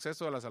tenemos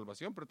acceso a la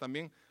salvación, pero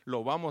también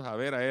lo vamos a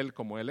ver a Él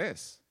como Él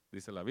es,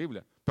 dice la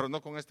Biblia, pero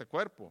no con este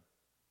cuerpo.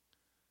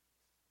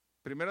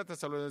 Primera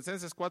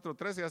Tesalonicenses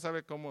 4:13, ya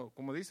sabe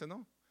cómo dice,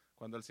 ¿no?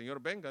 Cuando el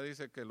Señor venga,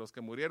 dice que los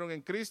que murieron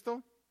en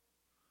Cristo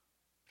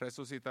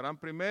resucitarán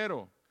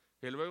primero,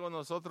 y luego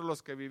nosotros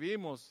los que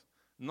vivimos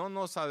no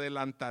nos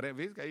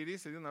adelantaremos, ahí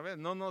dice de una vez,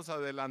 no nos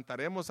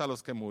adelantaremos a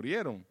los que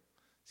murieron,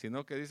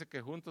 sino que dice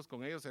que juntos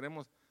con ellos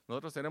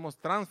nosotros seremos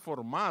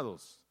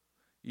transformados,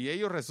 y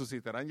ellos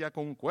resucitarán ya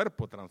con un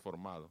cuerpo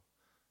transformado,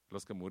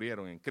 los que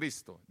murieron en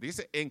Cristo.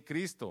 Dice en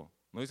Cristo,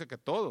 no dice que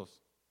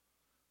todos.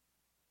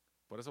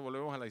 Por eso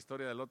volvemos a la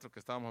historia del otro que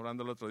estábamos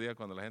hablando el otro día,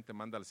 cuando la gente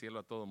manda al cielo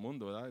a todo el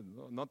mundo, ¿verdad?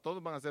 No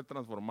todos van a ser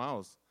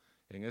transformados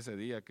en ese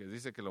día, que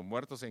dice que los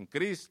muertos en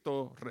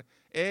Cristo,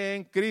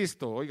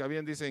 oiga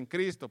bien, dice en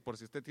Cristo, por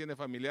si usted tiene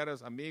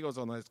familiares, amigos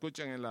o nos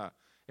escuchan en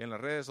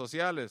las redes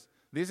sociales,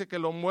 dice que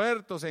los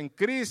muertos en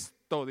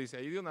Cristo, dice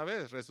ahí de una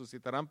vez,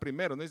 resucitarán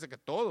primero, no dice que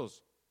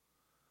todos.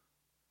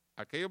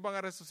 Aquellos van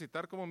a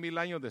resucitar como 1000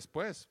 años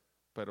después,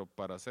 pero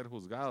para ser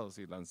juzgados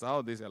y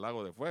lanzados, dice, al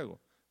lago de fuego,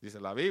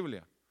 dice la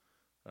Biblia.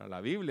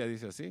 La Biblia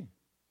dice así.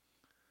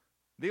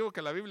 Digo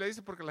que la Biblia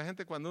dice porque la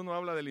gente cuando uno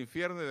habla del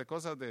infierno y de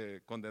cosas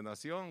de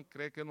condenación,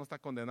 cree que uno está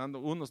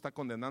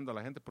condenando a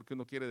la gente porque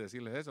uno quiere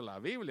decirles eso. La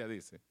Biblia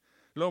dice,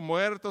 los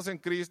muertos en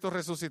Cristo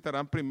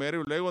resucitarán primero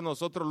y luego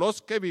nosotros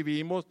los que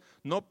vivimos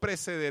no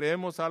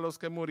precederemos a los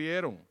que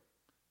murieron.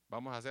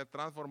 Vamos a ser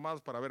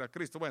transformados para ver a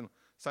Cristo. Bueno,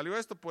 salió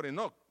esto por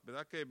Enoc,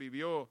 ¿verdad? Que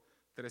vivió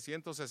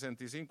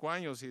 365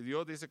 años y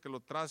Dios dice que lo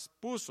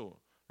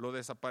traspuso, lo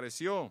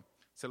desapareció,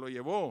 se lo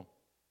llevó,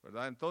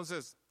 ¿verdad?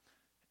 Entonces,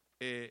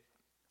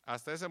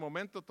 hasta ese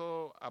momento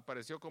todo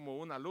apareció como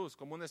una luz,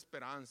 como una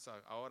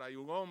esperanza. Ahora hay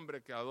un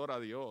hombre que adora a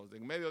Dios.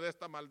 En medio de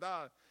esta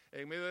maldad,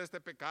 en medio de este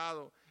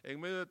pecado, en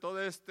medio de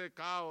todo este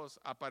caos,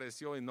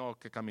 apareció Enoc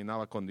que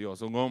caminaba con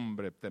Dios, un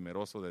hombre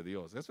temeroso de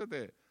Dios. Eso es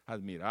de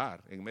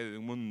admirar. En medio de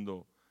un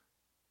mundo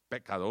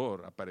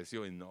pecador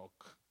apareció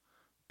Enoc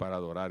para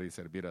adorar y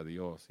servir a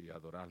Dios y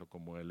adorarlo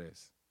como Él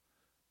es.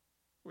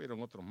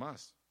 Hubieron otros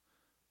más.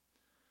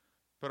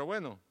 Pero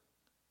bueno,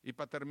 y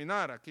para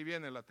terminar, aquí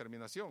viene la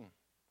terminación.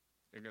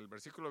 En el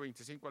versículo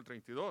 25 al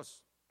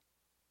 32.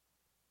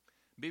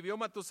 Vivió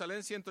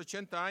Matusalén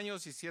 180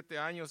 años y 7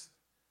 años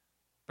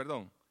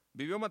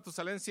vivió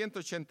Matusalén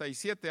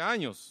 187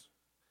 años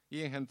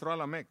y engendró a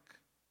Lamec.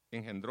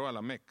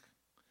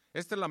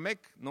 Este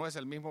Lamec no es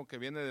el mismo que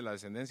viene de la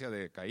descendencia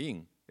de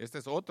Caín, este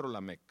es otro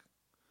Lamec,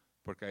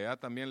 porque allá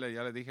también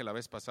ya les dije la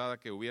vez pasada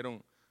que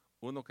hubieron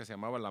uno que se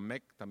llamaba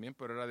Lamec también,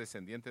 pero era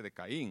descendiente de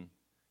Caín.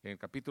 En el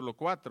capítulo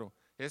 4,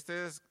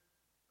 este es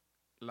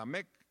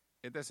Lamec,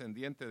 es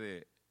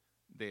descendiente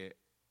de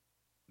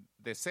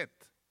Set,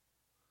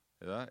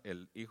 ¿verdad?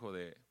 El hijo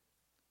de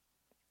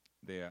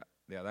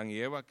Adán y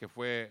Eva, que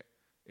fue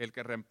el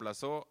que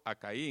reemplazó a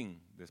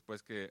Caín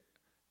después que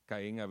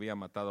Caín había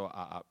matado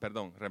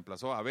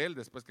reemplazó a Abel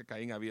después que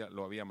Caín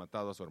había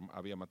matado a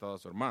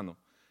su hermano.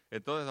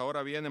 Entonces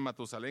ahora viene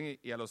Matusalén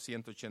y a los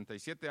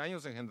 187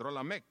 años engendró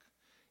Lamec.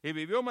 Y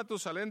vivió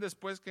Matusalén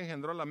después que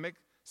engendró Lamec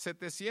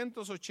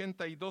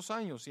 782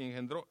 años y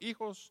engendró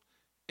hijos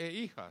e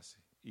hijas.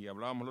 Y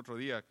hablábamos el otro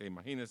día que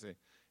imagínense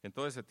en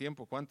todo ese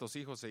tiempo cuántos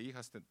hijos e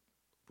hijas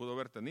pudo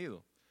haber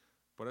tenido.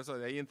 Por eso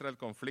de ahí entra el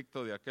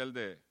conflicto de aquel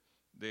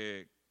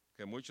de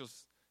que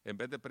muchos en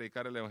vez de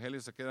predicar el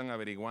evangelio se quedan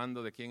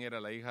averiguando de quién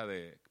era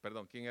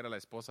quién era la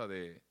esposa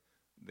de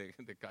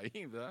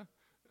Caín, ¿verdad?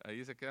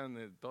 Ahí se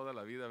quedan toda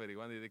la vida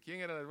averiguando. ¿Y de quién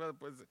era la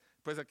esposa?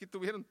 Pues aquí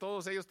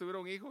todos ellos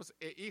tuvieron hijos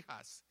e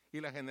hijas.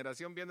 Y la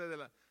generación viene de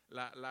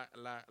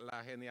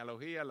la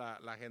genealogía,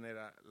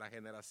 la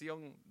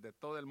generación de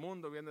todo el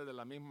mundo viene de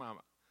la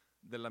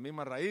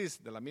misma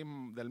raíz,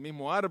 del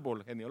mismo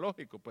árbol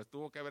genealógico. Pues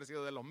tuvo que haber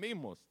sido de los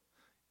mismos,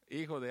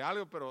 hijos de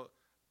algo, pero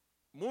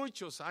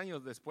muchos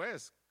años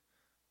después.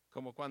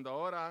 Como cuando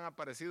ahora han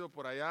aparecido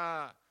por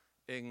allá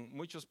en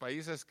muchos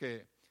países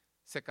que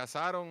se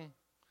casaron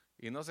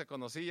y no se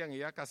conocían y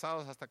ya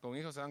casados hasta con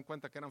hijos se dan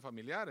cuenta que eran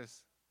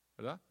familiares,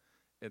 ¿verdad?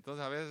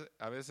 Entonces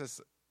a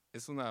veces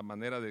es una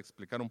manera de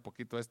explicar un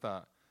poquito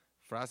esta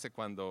frase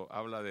cuando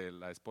habla de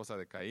la esposa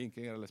de Caín.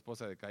 ¿Quién era la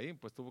esposa de Caín?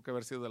 Pues tuvo que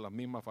haber sido de la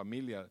misma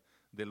familia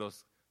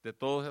de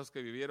todos esos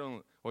que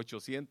vivieron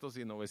 800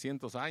 y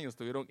 900 años,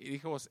 tuvieron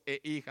hijos e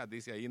hijas,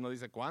 dice ahí, no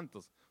dice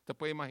cuántos. Usted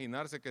puede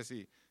imaginarse que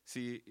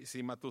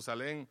si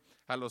Matusalén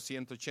a los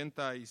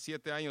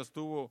 187 años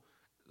tuvo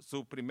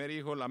su primer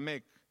hijo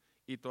Lamec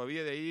y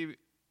todavía de ahí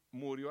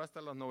murió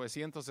hasta los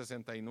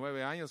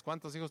 969 años,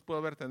 ¿cuántos hijos pudo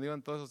haber tenido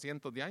en todos esos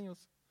cientos de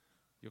años?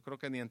 Yo creo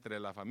que ni entre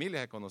la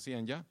familia se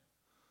conocían ya,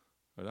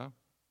 ¿verdad?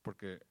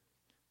 Porque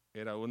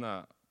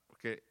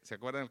 ¿se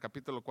acuerdan en el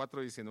capítulo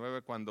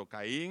 4:19 cuando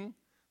Caín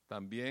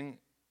también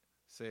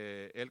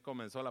él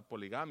comenzó la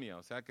poligamia?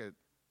 O sea que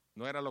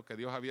no era lo que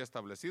Dios había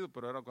establecido,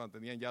 pero era cuando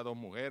tenían ya 2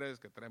 mujeres,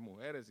 que 3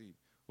 mujeres y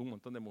un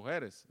montón de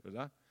mujeres,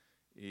 ¿verdad?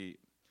 Y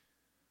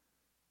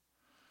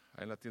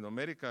en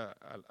Latinoamérica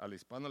al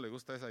hispano le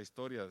gusta esa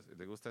historia,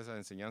 le gusta esas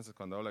enseñanzas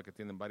cuando habla que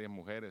tienen varias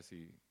mujeres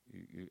y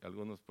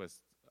algunos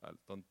pues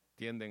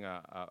tienden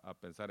a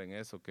pensar en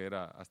eso, que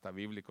era hasta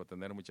bíblico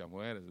tener muchas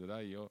mujeres,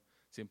 ¿verdad? Y yo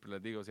siempre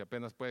les digo, si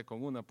apenas puede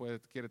con una,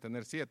 quiere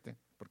tener 7,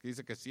 porque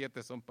dice que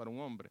 7 son para un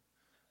hombre,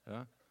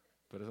 ¿verdad?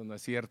 Pero eso no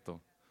es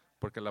cierto,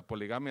 porque la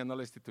poligamia no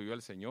la instituyó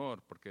el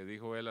Señor, porque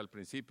dijo él al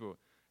principio,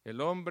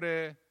 el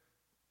hombre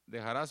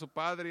dejará a su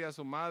padre y a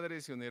su madre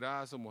y se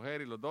unirá a su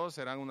mujer y los dos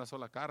serán una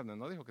sola carne.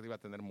 No dijo que iba a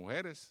tener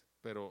mujeres,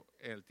 pero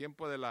en el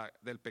tiempo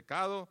del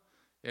pecado,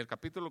 el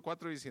capítulo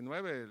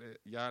 4:19,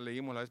 ya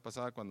leímos la vez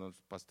pasada cuando el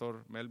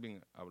pastor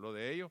Melvin habló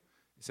de ello,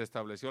 se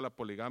estableció la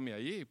poligamia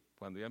allí,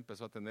 cuando ya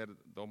empezó a tener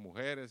 2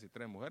 mujeres y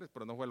 3 mujeres,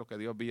 pero no fue lo que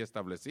Dios había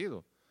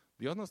establecido.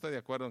 Dios no está de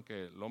acuerdo en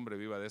que el hombre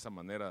viva de esa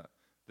manera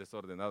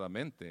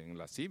desordenadamente, en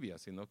lascivia,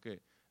 sino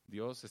que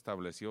Dios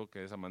estableció que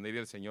de esa manera, y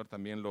el Señor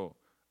también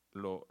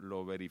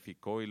lo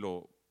verificó y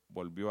lo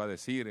volvió a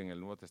decir en el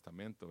Nuevo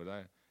Testamento,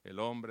 ¿verdad? El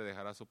hombre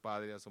dejará a su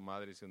padre y a su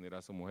madre y se unirá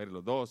a su mujer, y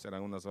los dos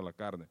serán una sola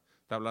carne.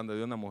 Está hablando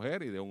de una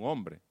mujer y de un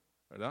hombre,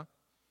 ¿verdad?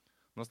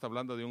 No está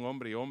hablando de un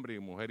hombre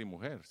y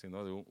mujer,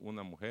 sino de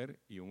una mujer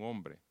y un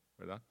hombre,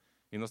 ¿verdad?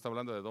 Y no está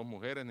hablando de 2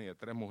 mujeres ni de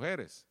 3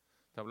 mujeres,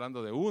 está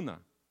hablando de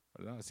una,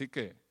 ¿verdad? Así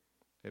que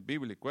es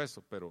bíblico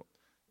eso, pero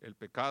el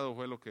pecado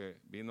fue lo que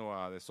vino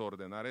a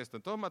desordenar esto.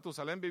 Entonces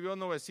Matusalén vivió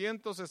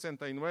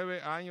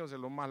 969 años, es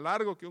lo más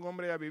largo que un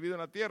hombre haya vivido en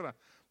la tierra,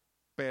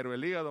 pero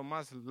el hígado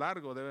más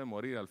largo debe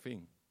morir al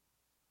fin.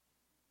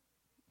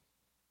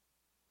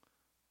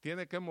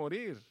 Tiene que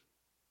morir.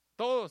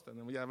 Todos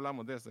tenemos, ya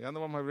hablamos de eso, ya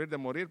no vamos a vivir de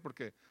morir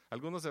porque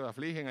algunos se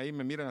afligen ahí,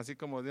 me miran así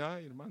como de,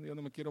 ay hermano, yo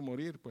no me quiero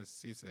morir. Pues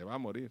sí, se va a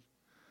morir.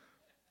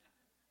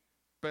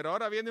 Pero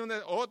ahora viene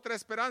otra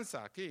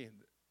esperanza aquí.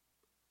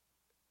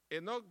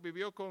 Enoc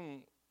vivió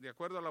de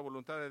acuerdo a la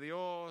voluntad de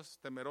Dios,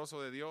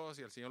 temeroso de Dios,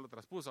 y el Señor lo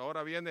traspuso.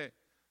 Ahora viene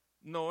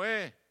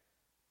Noé,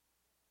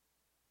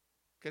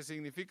 que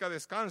significa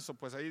descanso.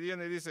 Pues ahí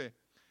viene y dice,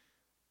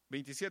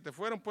 27,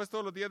 fueron pues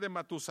todos los días de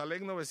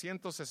Matusalén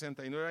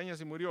 969 años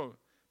y murió.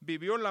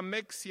 Vivió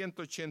Lamec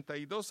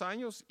 182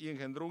 años y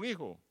engendró un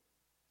hijo.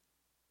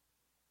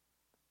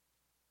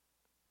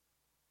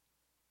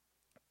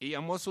 Y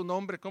llamó su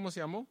nombre, ¿cómo se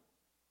llamó?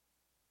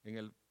 En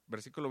el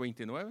versículo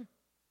 29.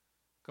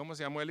 ¿Cómo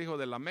se llamó el hijo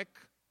de Lamec?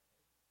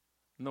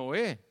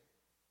 Noé.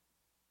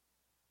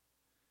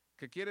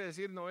 ¿Qué quiere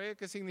decir Noé?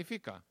 ¿Qué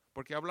significa?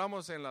 Porque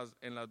hablamos en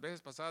las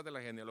veces pasadas de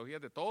la genealogía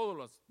de todos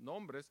los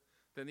nombres,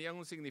 tenían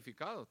un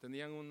significado,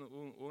 tenían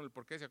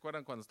 ¿por qué se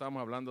acuerdan cuando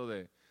estábamos hablando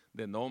de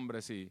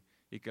nombres y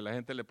que la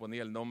gente le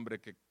ponía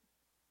unos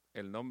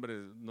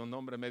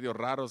nombres medio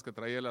raros que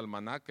traía el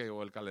almanaque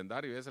o el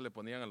calendario, y ese le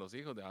ponían a los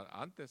hijos de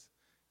antes?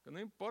 Que no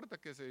importa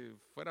que se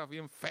fuera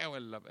bien feo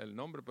el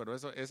nombre, pero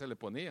ese le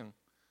ponían,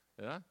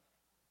 ¿verdad?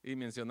 Y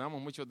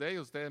mencionamos muchos de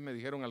ellos, ustedes me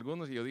dijeron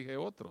algunos y yo dije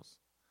otros,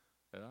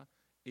 ¿verdad?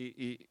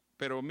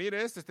 Pero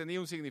mire, tenía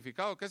un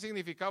significado. ¿Qué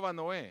significaba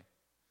Noé?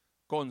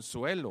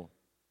 Consuelo.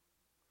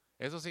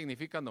 Eso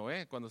significa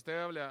Noé. Cuando usted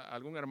hable a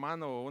algún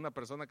hermano o una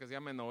persona que se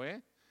llame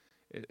Noé,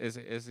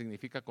 ese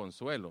significa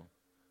consuelo.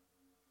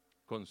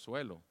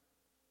 Consuelo.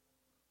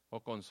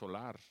 O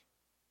consolar.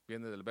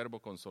 Viene del verbo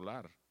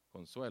consolar,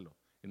 consuelo.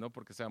 Y no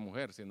porque sea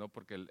mujer, sino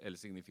porque el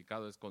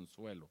significado es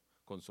consuelo,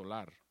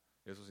 consolar.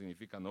 Eso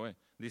significa Noé.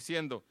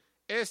 Diciendo,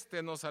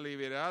 nos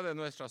aliviará de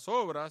nuestras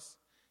obras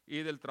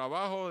y del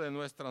trabajo de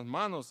nuestras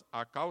manos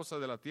a causa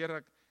de la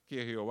tierra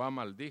que Jehová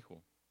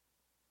maldijo.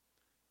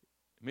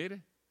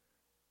 Mire,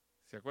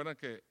 ¿se acuerdan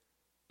que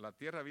la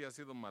tierra había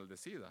sido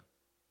maldecida?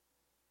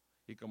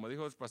 Y como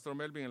dijo el pastor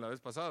Melvin en la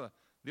vez pasada,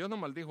 Dios no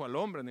maldijo al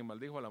hombre ni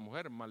maldijo a la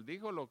mujer,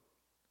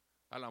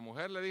 a la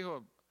mujer le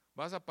dijo,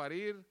 vas a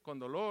parir con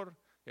dolor,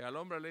 y al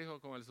hombre le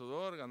dijo, con el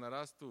sudor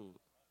ganarás tu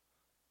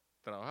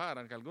trabajar,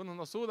 aunque algunos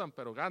no sudan,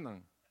 pero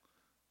ganan.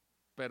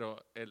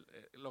 Pero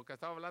lo que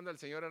estaba hablando el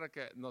Señor era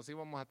que nos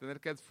íbamos a tener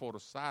que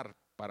esforzar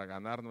para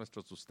ganar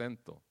nuestro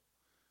sustento.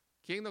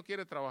 ¿Quién no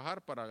quiere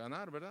trabajar para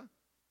ganar, verdad?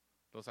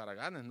 Los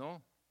haraganes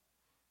no,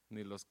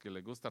 ni los que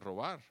les gusta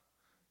robar.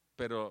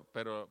 Pero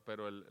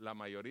la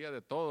mayoría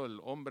de todo el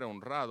hombre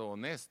honrado,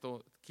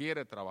 honesto,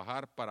 quiere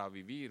trabajar para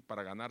vivir,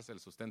 para ganarse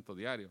el sustento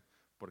diario,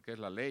 porque es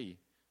la ley,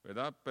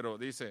 ¿verdad? Pero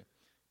dice,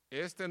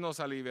 nos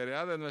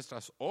aliviará de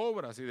nuestras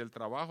obras y del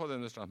trabajo de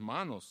nuestras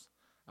manos,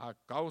 a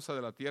causa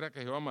de la tierra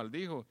que Jehová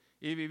maldijo.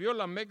 Y vivió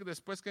Lamec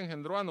después que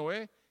engendró a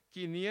Noé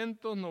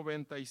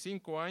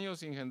 595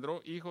 años y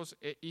engendró hijos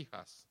e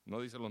hijas.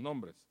 No dice los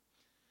nombres.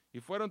 Y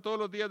fueron todos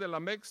los días de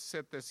Lamec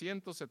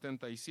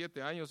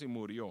 777 años y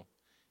murió.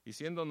 Y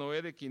siendo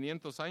Noé de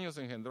 500 años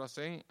engendró a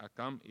Sem, a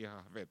Cam y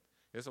a Jafet.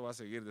 Eso va a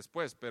seguir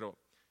después, pero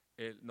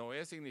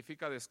Noé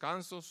significa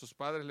descanso. Sus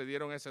padres le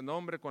dieron ese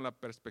nombre con la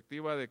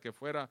perspectiva de que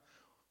fuera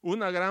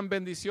una gran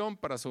bendición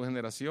para su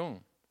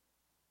generación.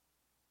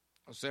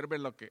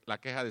 Observen la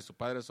queja de su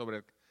padre sobre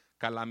el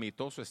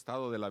calamitoso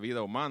estado de la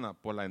vida humana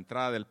por la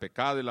entrada del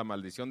pecado y la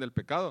maldición del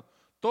pecado.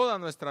 Toda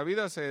nuestra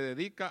vida se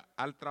dedica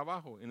al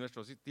trabajo y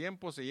nuestro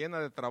tiempo se llena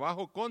de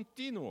trabajo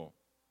continuo.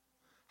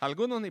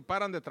 Algunos ni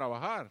paran de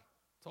trabajar,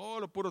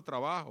 solo puro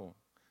trabajo,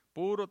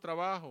 puro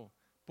trabajo,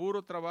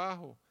 puro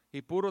trabajo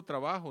y puro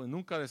trabajo, y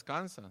nunca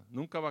descansa,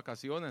 nunca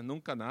vacaciones,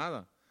 nunca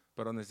nada,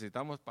 pero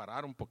necesitamos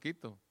parar un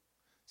poquito.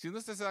 Si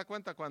uno se da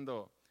cuenta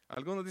cuando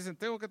algunos dicen,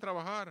 tengo que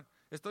trabajar,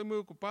 estoy muy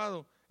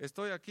ocupado,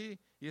 estoy aquí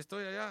y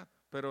estoy allá,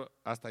 pero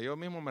hasta yo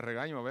mismo me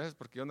regaño a veces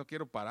porque yo no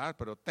quiero parar,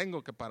 pero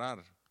tengo que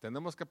parar,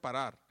 tenemos que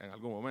parar en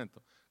algún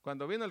momento.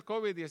 Cuando vino el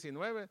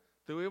COVID-19,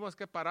 tuvimos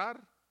que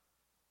parar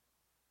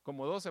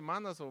como 2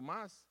 semanas o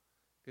más,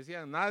 que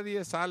decían,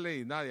 nadie sale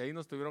y nadie, ahí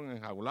nos tuvieron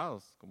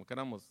enjaulados, como que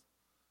éramos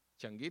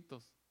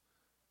changuitos,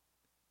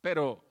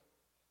 pero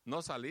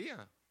no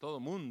salía, todo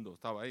el mundo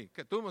estaba ahí,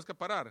 que tuvimos que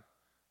parar,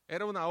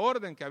 era una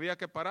orden que había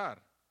que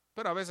parar.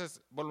 Pero a veces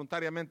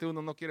voluntariamente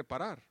uno no quiere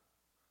parar.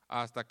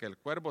 Hasta que el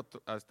cuerpo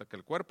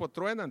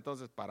truena,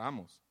 entonces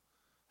paramos.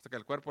 Hasta que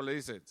el cuerpo le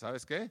dice,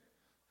 ¿sabes qué?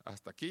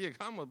 Hasta aquí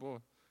llegamos,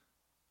 vos.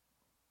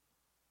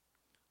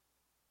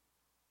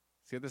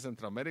 Si es de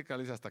Centroamérica,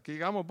 le dice, hasta aquí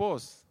llegamos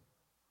vos.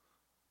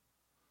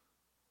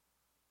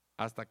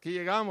 Hasta aquí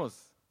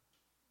llegamos.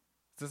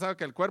 Usted sabe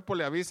que el cuerpo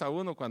le avisa a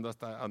uno cuando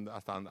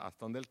hasta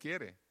donde él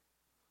quiere.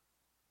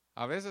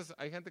 A veces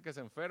hay gente que se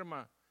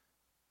enferma.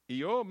 Y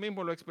yo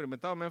mismo lo he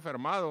experimentado, me he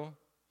enfermado,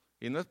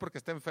 y no es porque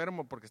esté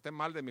enfermo, porque esté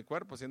mal de mi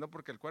cuerpo, sino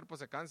porque el cuerpo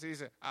se cansa y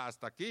dice,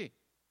 hasta aquí,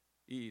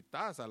 y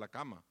estás a la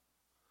cama.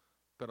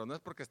 Pero no es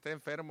porque esté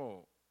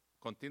enfermo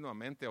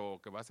continuamente o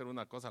que va a ser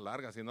una cosa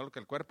larga, sino lo que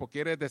el cuerpo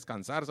quiere es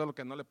descansar, solo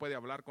que no le puede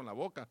hablar con la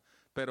boca,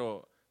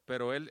 pero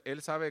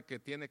él sabe que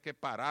tiene que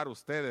parar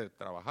usted de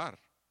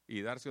trabajar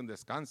y darse un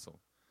descanso.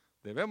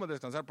 Debemos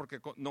descansar porque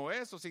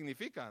Noé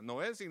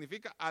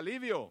significa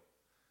alivio.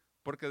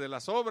 Porque de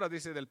las obras,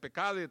 dice, del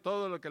pecado y de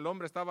todo lo que el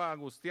hombre estaba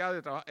angustiado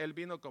de trabajar, él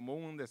vino como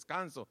un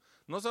descanso.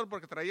 No solo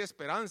porque traía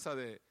esperanza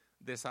de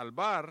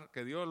salvar,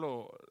 que Dios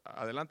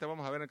adelante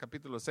vamos a ver en el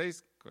capítulo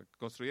 6,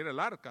 construir el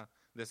arca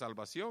de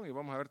salvación y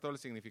vamos a ver todo el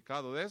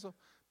significado de eso,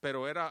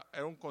 pero era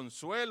un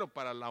consuelo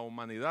para la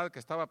humanidad que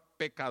estaba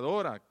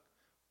pecadora,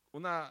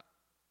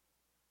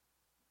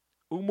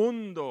 un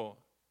mundo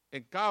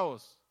en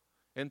caos,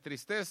 en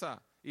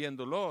tristeza y en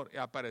dolor, y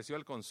apareció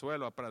el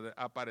consuelo,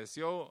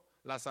 apareció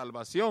la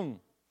salvación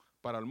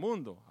para el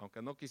mundo,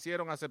 aunque no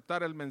quisieron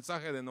aceptar el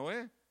mensaje de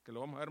Noé, que lo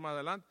vamos a ver más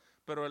adelante,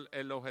 pero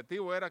el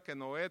objetivo era que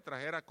Noé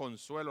trajera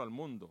consuelo al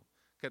mundo,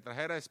 que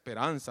trajera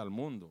esperanza al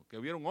mundo, que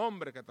hubiera un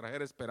hombre que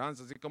trajera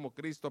esperanza, así como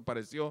Cristo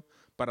apareció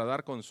para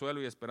dar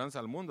consuelo y esperanza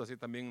al mundo, así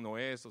también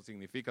Noé, eso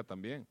significa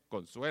también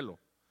consuelo,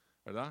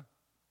 ¿verdad?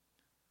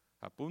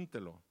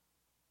 Apúntelo.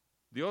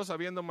 Dios,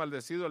 habiendo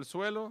maldecido el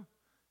suelo,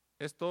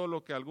 es todo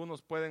lo que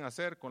algunos pueden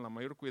hacer con la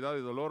mayor cuidado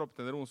y dolor,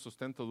 obtener un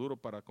sustento duro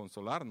para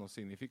consolarnos.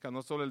 Significa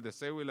no solo el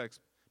deseo y la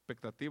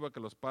expectativa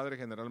que los padres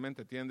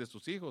generalmente tienen de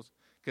sus hijos,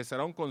 que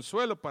será un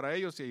consuelo para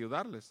ellos y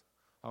ayudarles,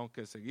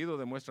 aunque seguido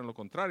demuestran lo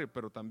contrario,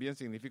 pero también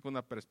significa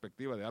una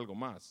perspectiva de algo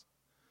más.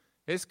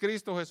 ¿Es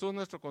Cristo Jesús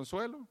nuestro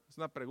consuelo? Es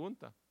una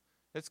pregunta.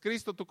 ¿Es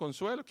Cristo tu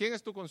consuelo? ¿Quién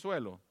es tu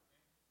consuelo?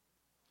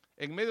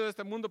 En medio de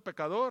este mundo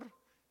pecador,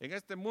 en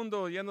este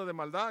mundo lleno de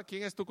maldad,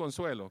 ¿quién es tu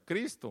consuelo?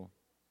 Cristo.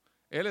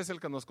 Él es el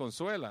que nos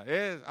consuela.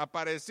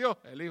 Apareció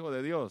el Hijo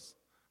de Dios.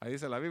 Ahí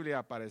dice la Biblia,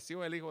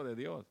 apareció el Hijo de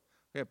Dios.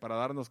 Para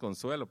darnos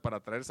consuelo,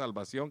 para traer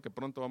salvación, que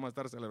pronto vamos a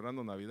estar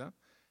celebrando Navidad.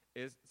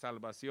 Es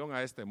salvación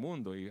a este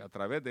mundo y a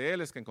través de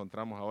Él es que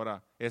encontramos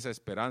ahora esa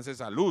esperanza,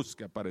 esa luz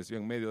que apareció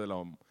en medio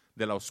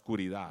de la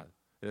oscuridad.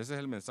 Ese es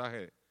el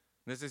mensaje.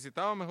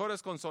 Necesitamos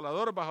mejores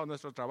consoladores bajo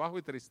nuestro trabajo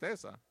y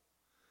tristeza,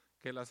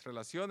 que las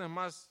relaciones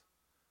más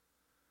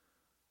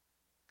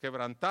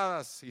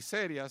quebrantadas y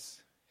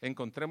serias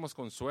encontremos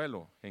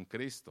consuelo en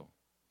Cristo,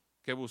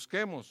 que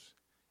busquemos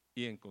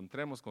y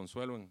encontremos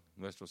consuelo en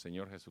nuestro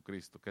Señor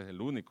Jesucristo, que es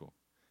el único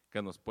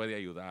que nos puede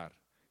ayudar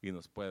y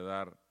nos puede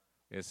dar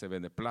ese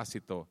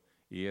beneplácito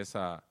y ese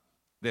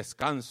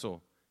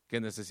descanso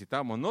que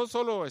necesitamos, no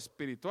solo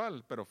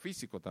espiritual, pero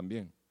físico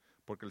también,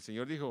 porque el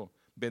Señor dijo,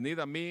 venid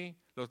a mí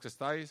los que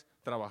estáis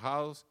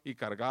trabajados y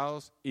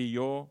cargados y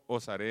yo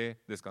os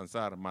haré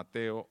descansar.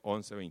 Mateo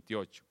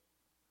 11:28.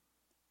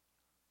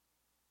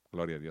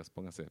 Gloria a Dios,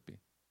 póngase de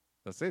pie.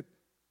 That's it.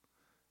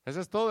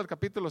 Ese es todo el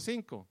capítulo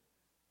 5.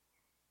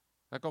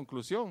 La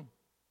conclusión.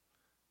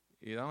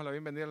 Y damos la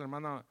bienvenida a la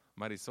hermana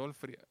Marisol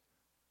Frías,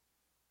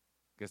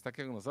 que está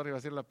aquí con nosotros. Iba a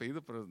decir el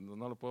apellido, pero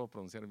no lo puedo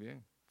pronunciar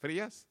bien.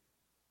 ¿Frías?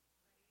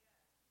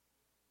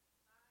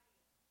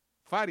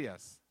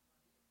 Farias.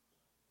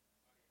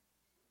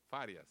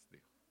 Farias,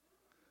 dijo.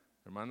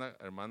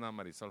 Hermana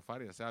Marisol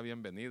Farias, sea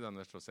bienvenida a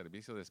nuestro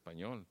servicio de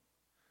español.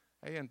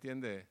 Ella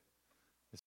entiende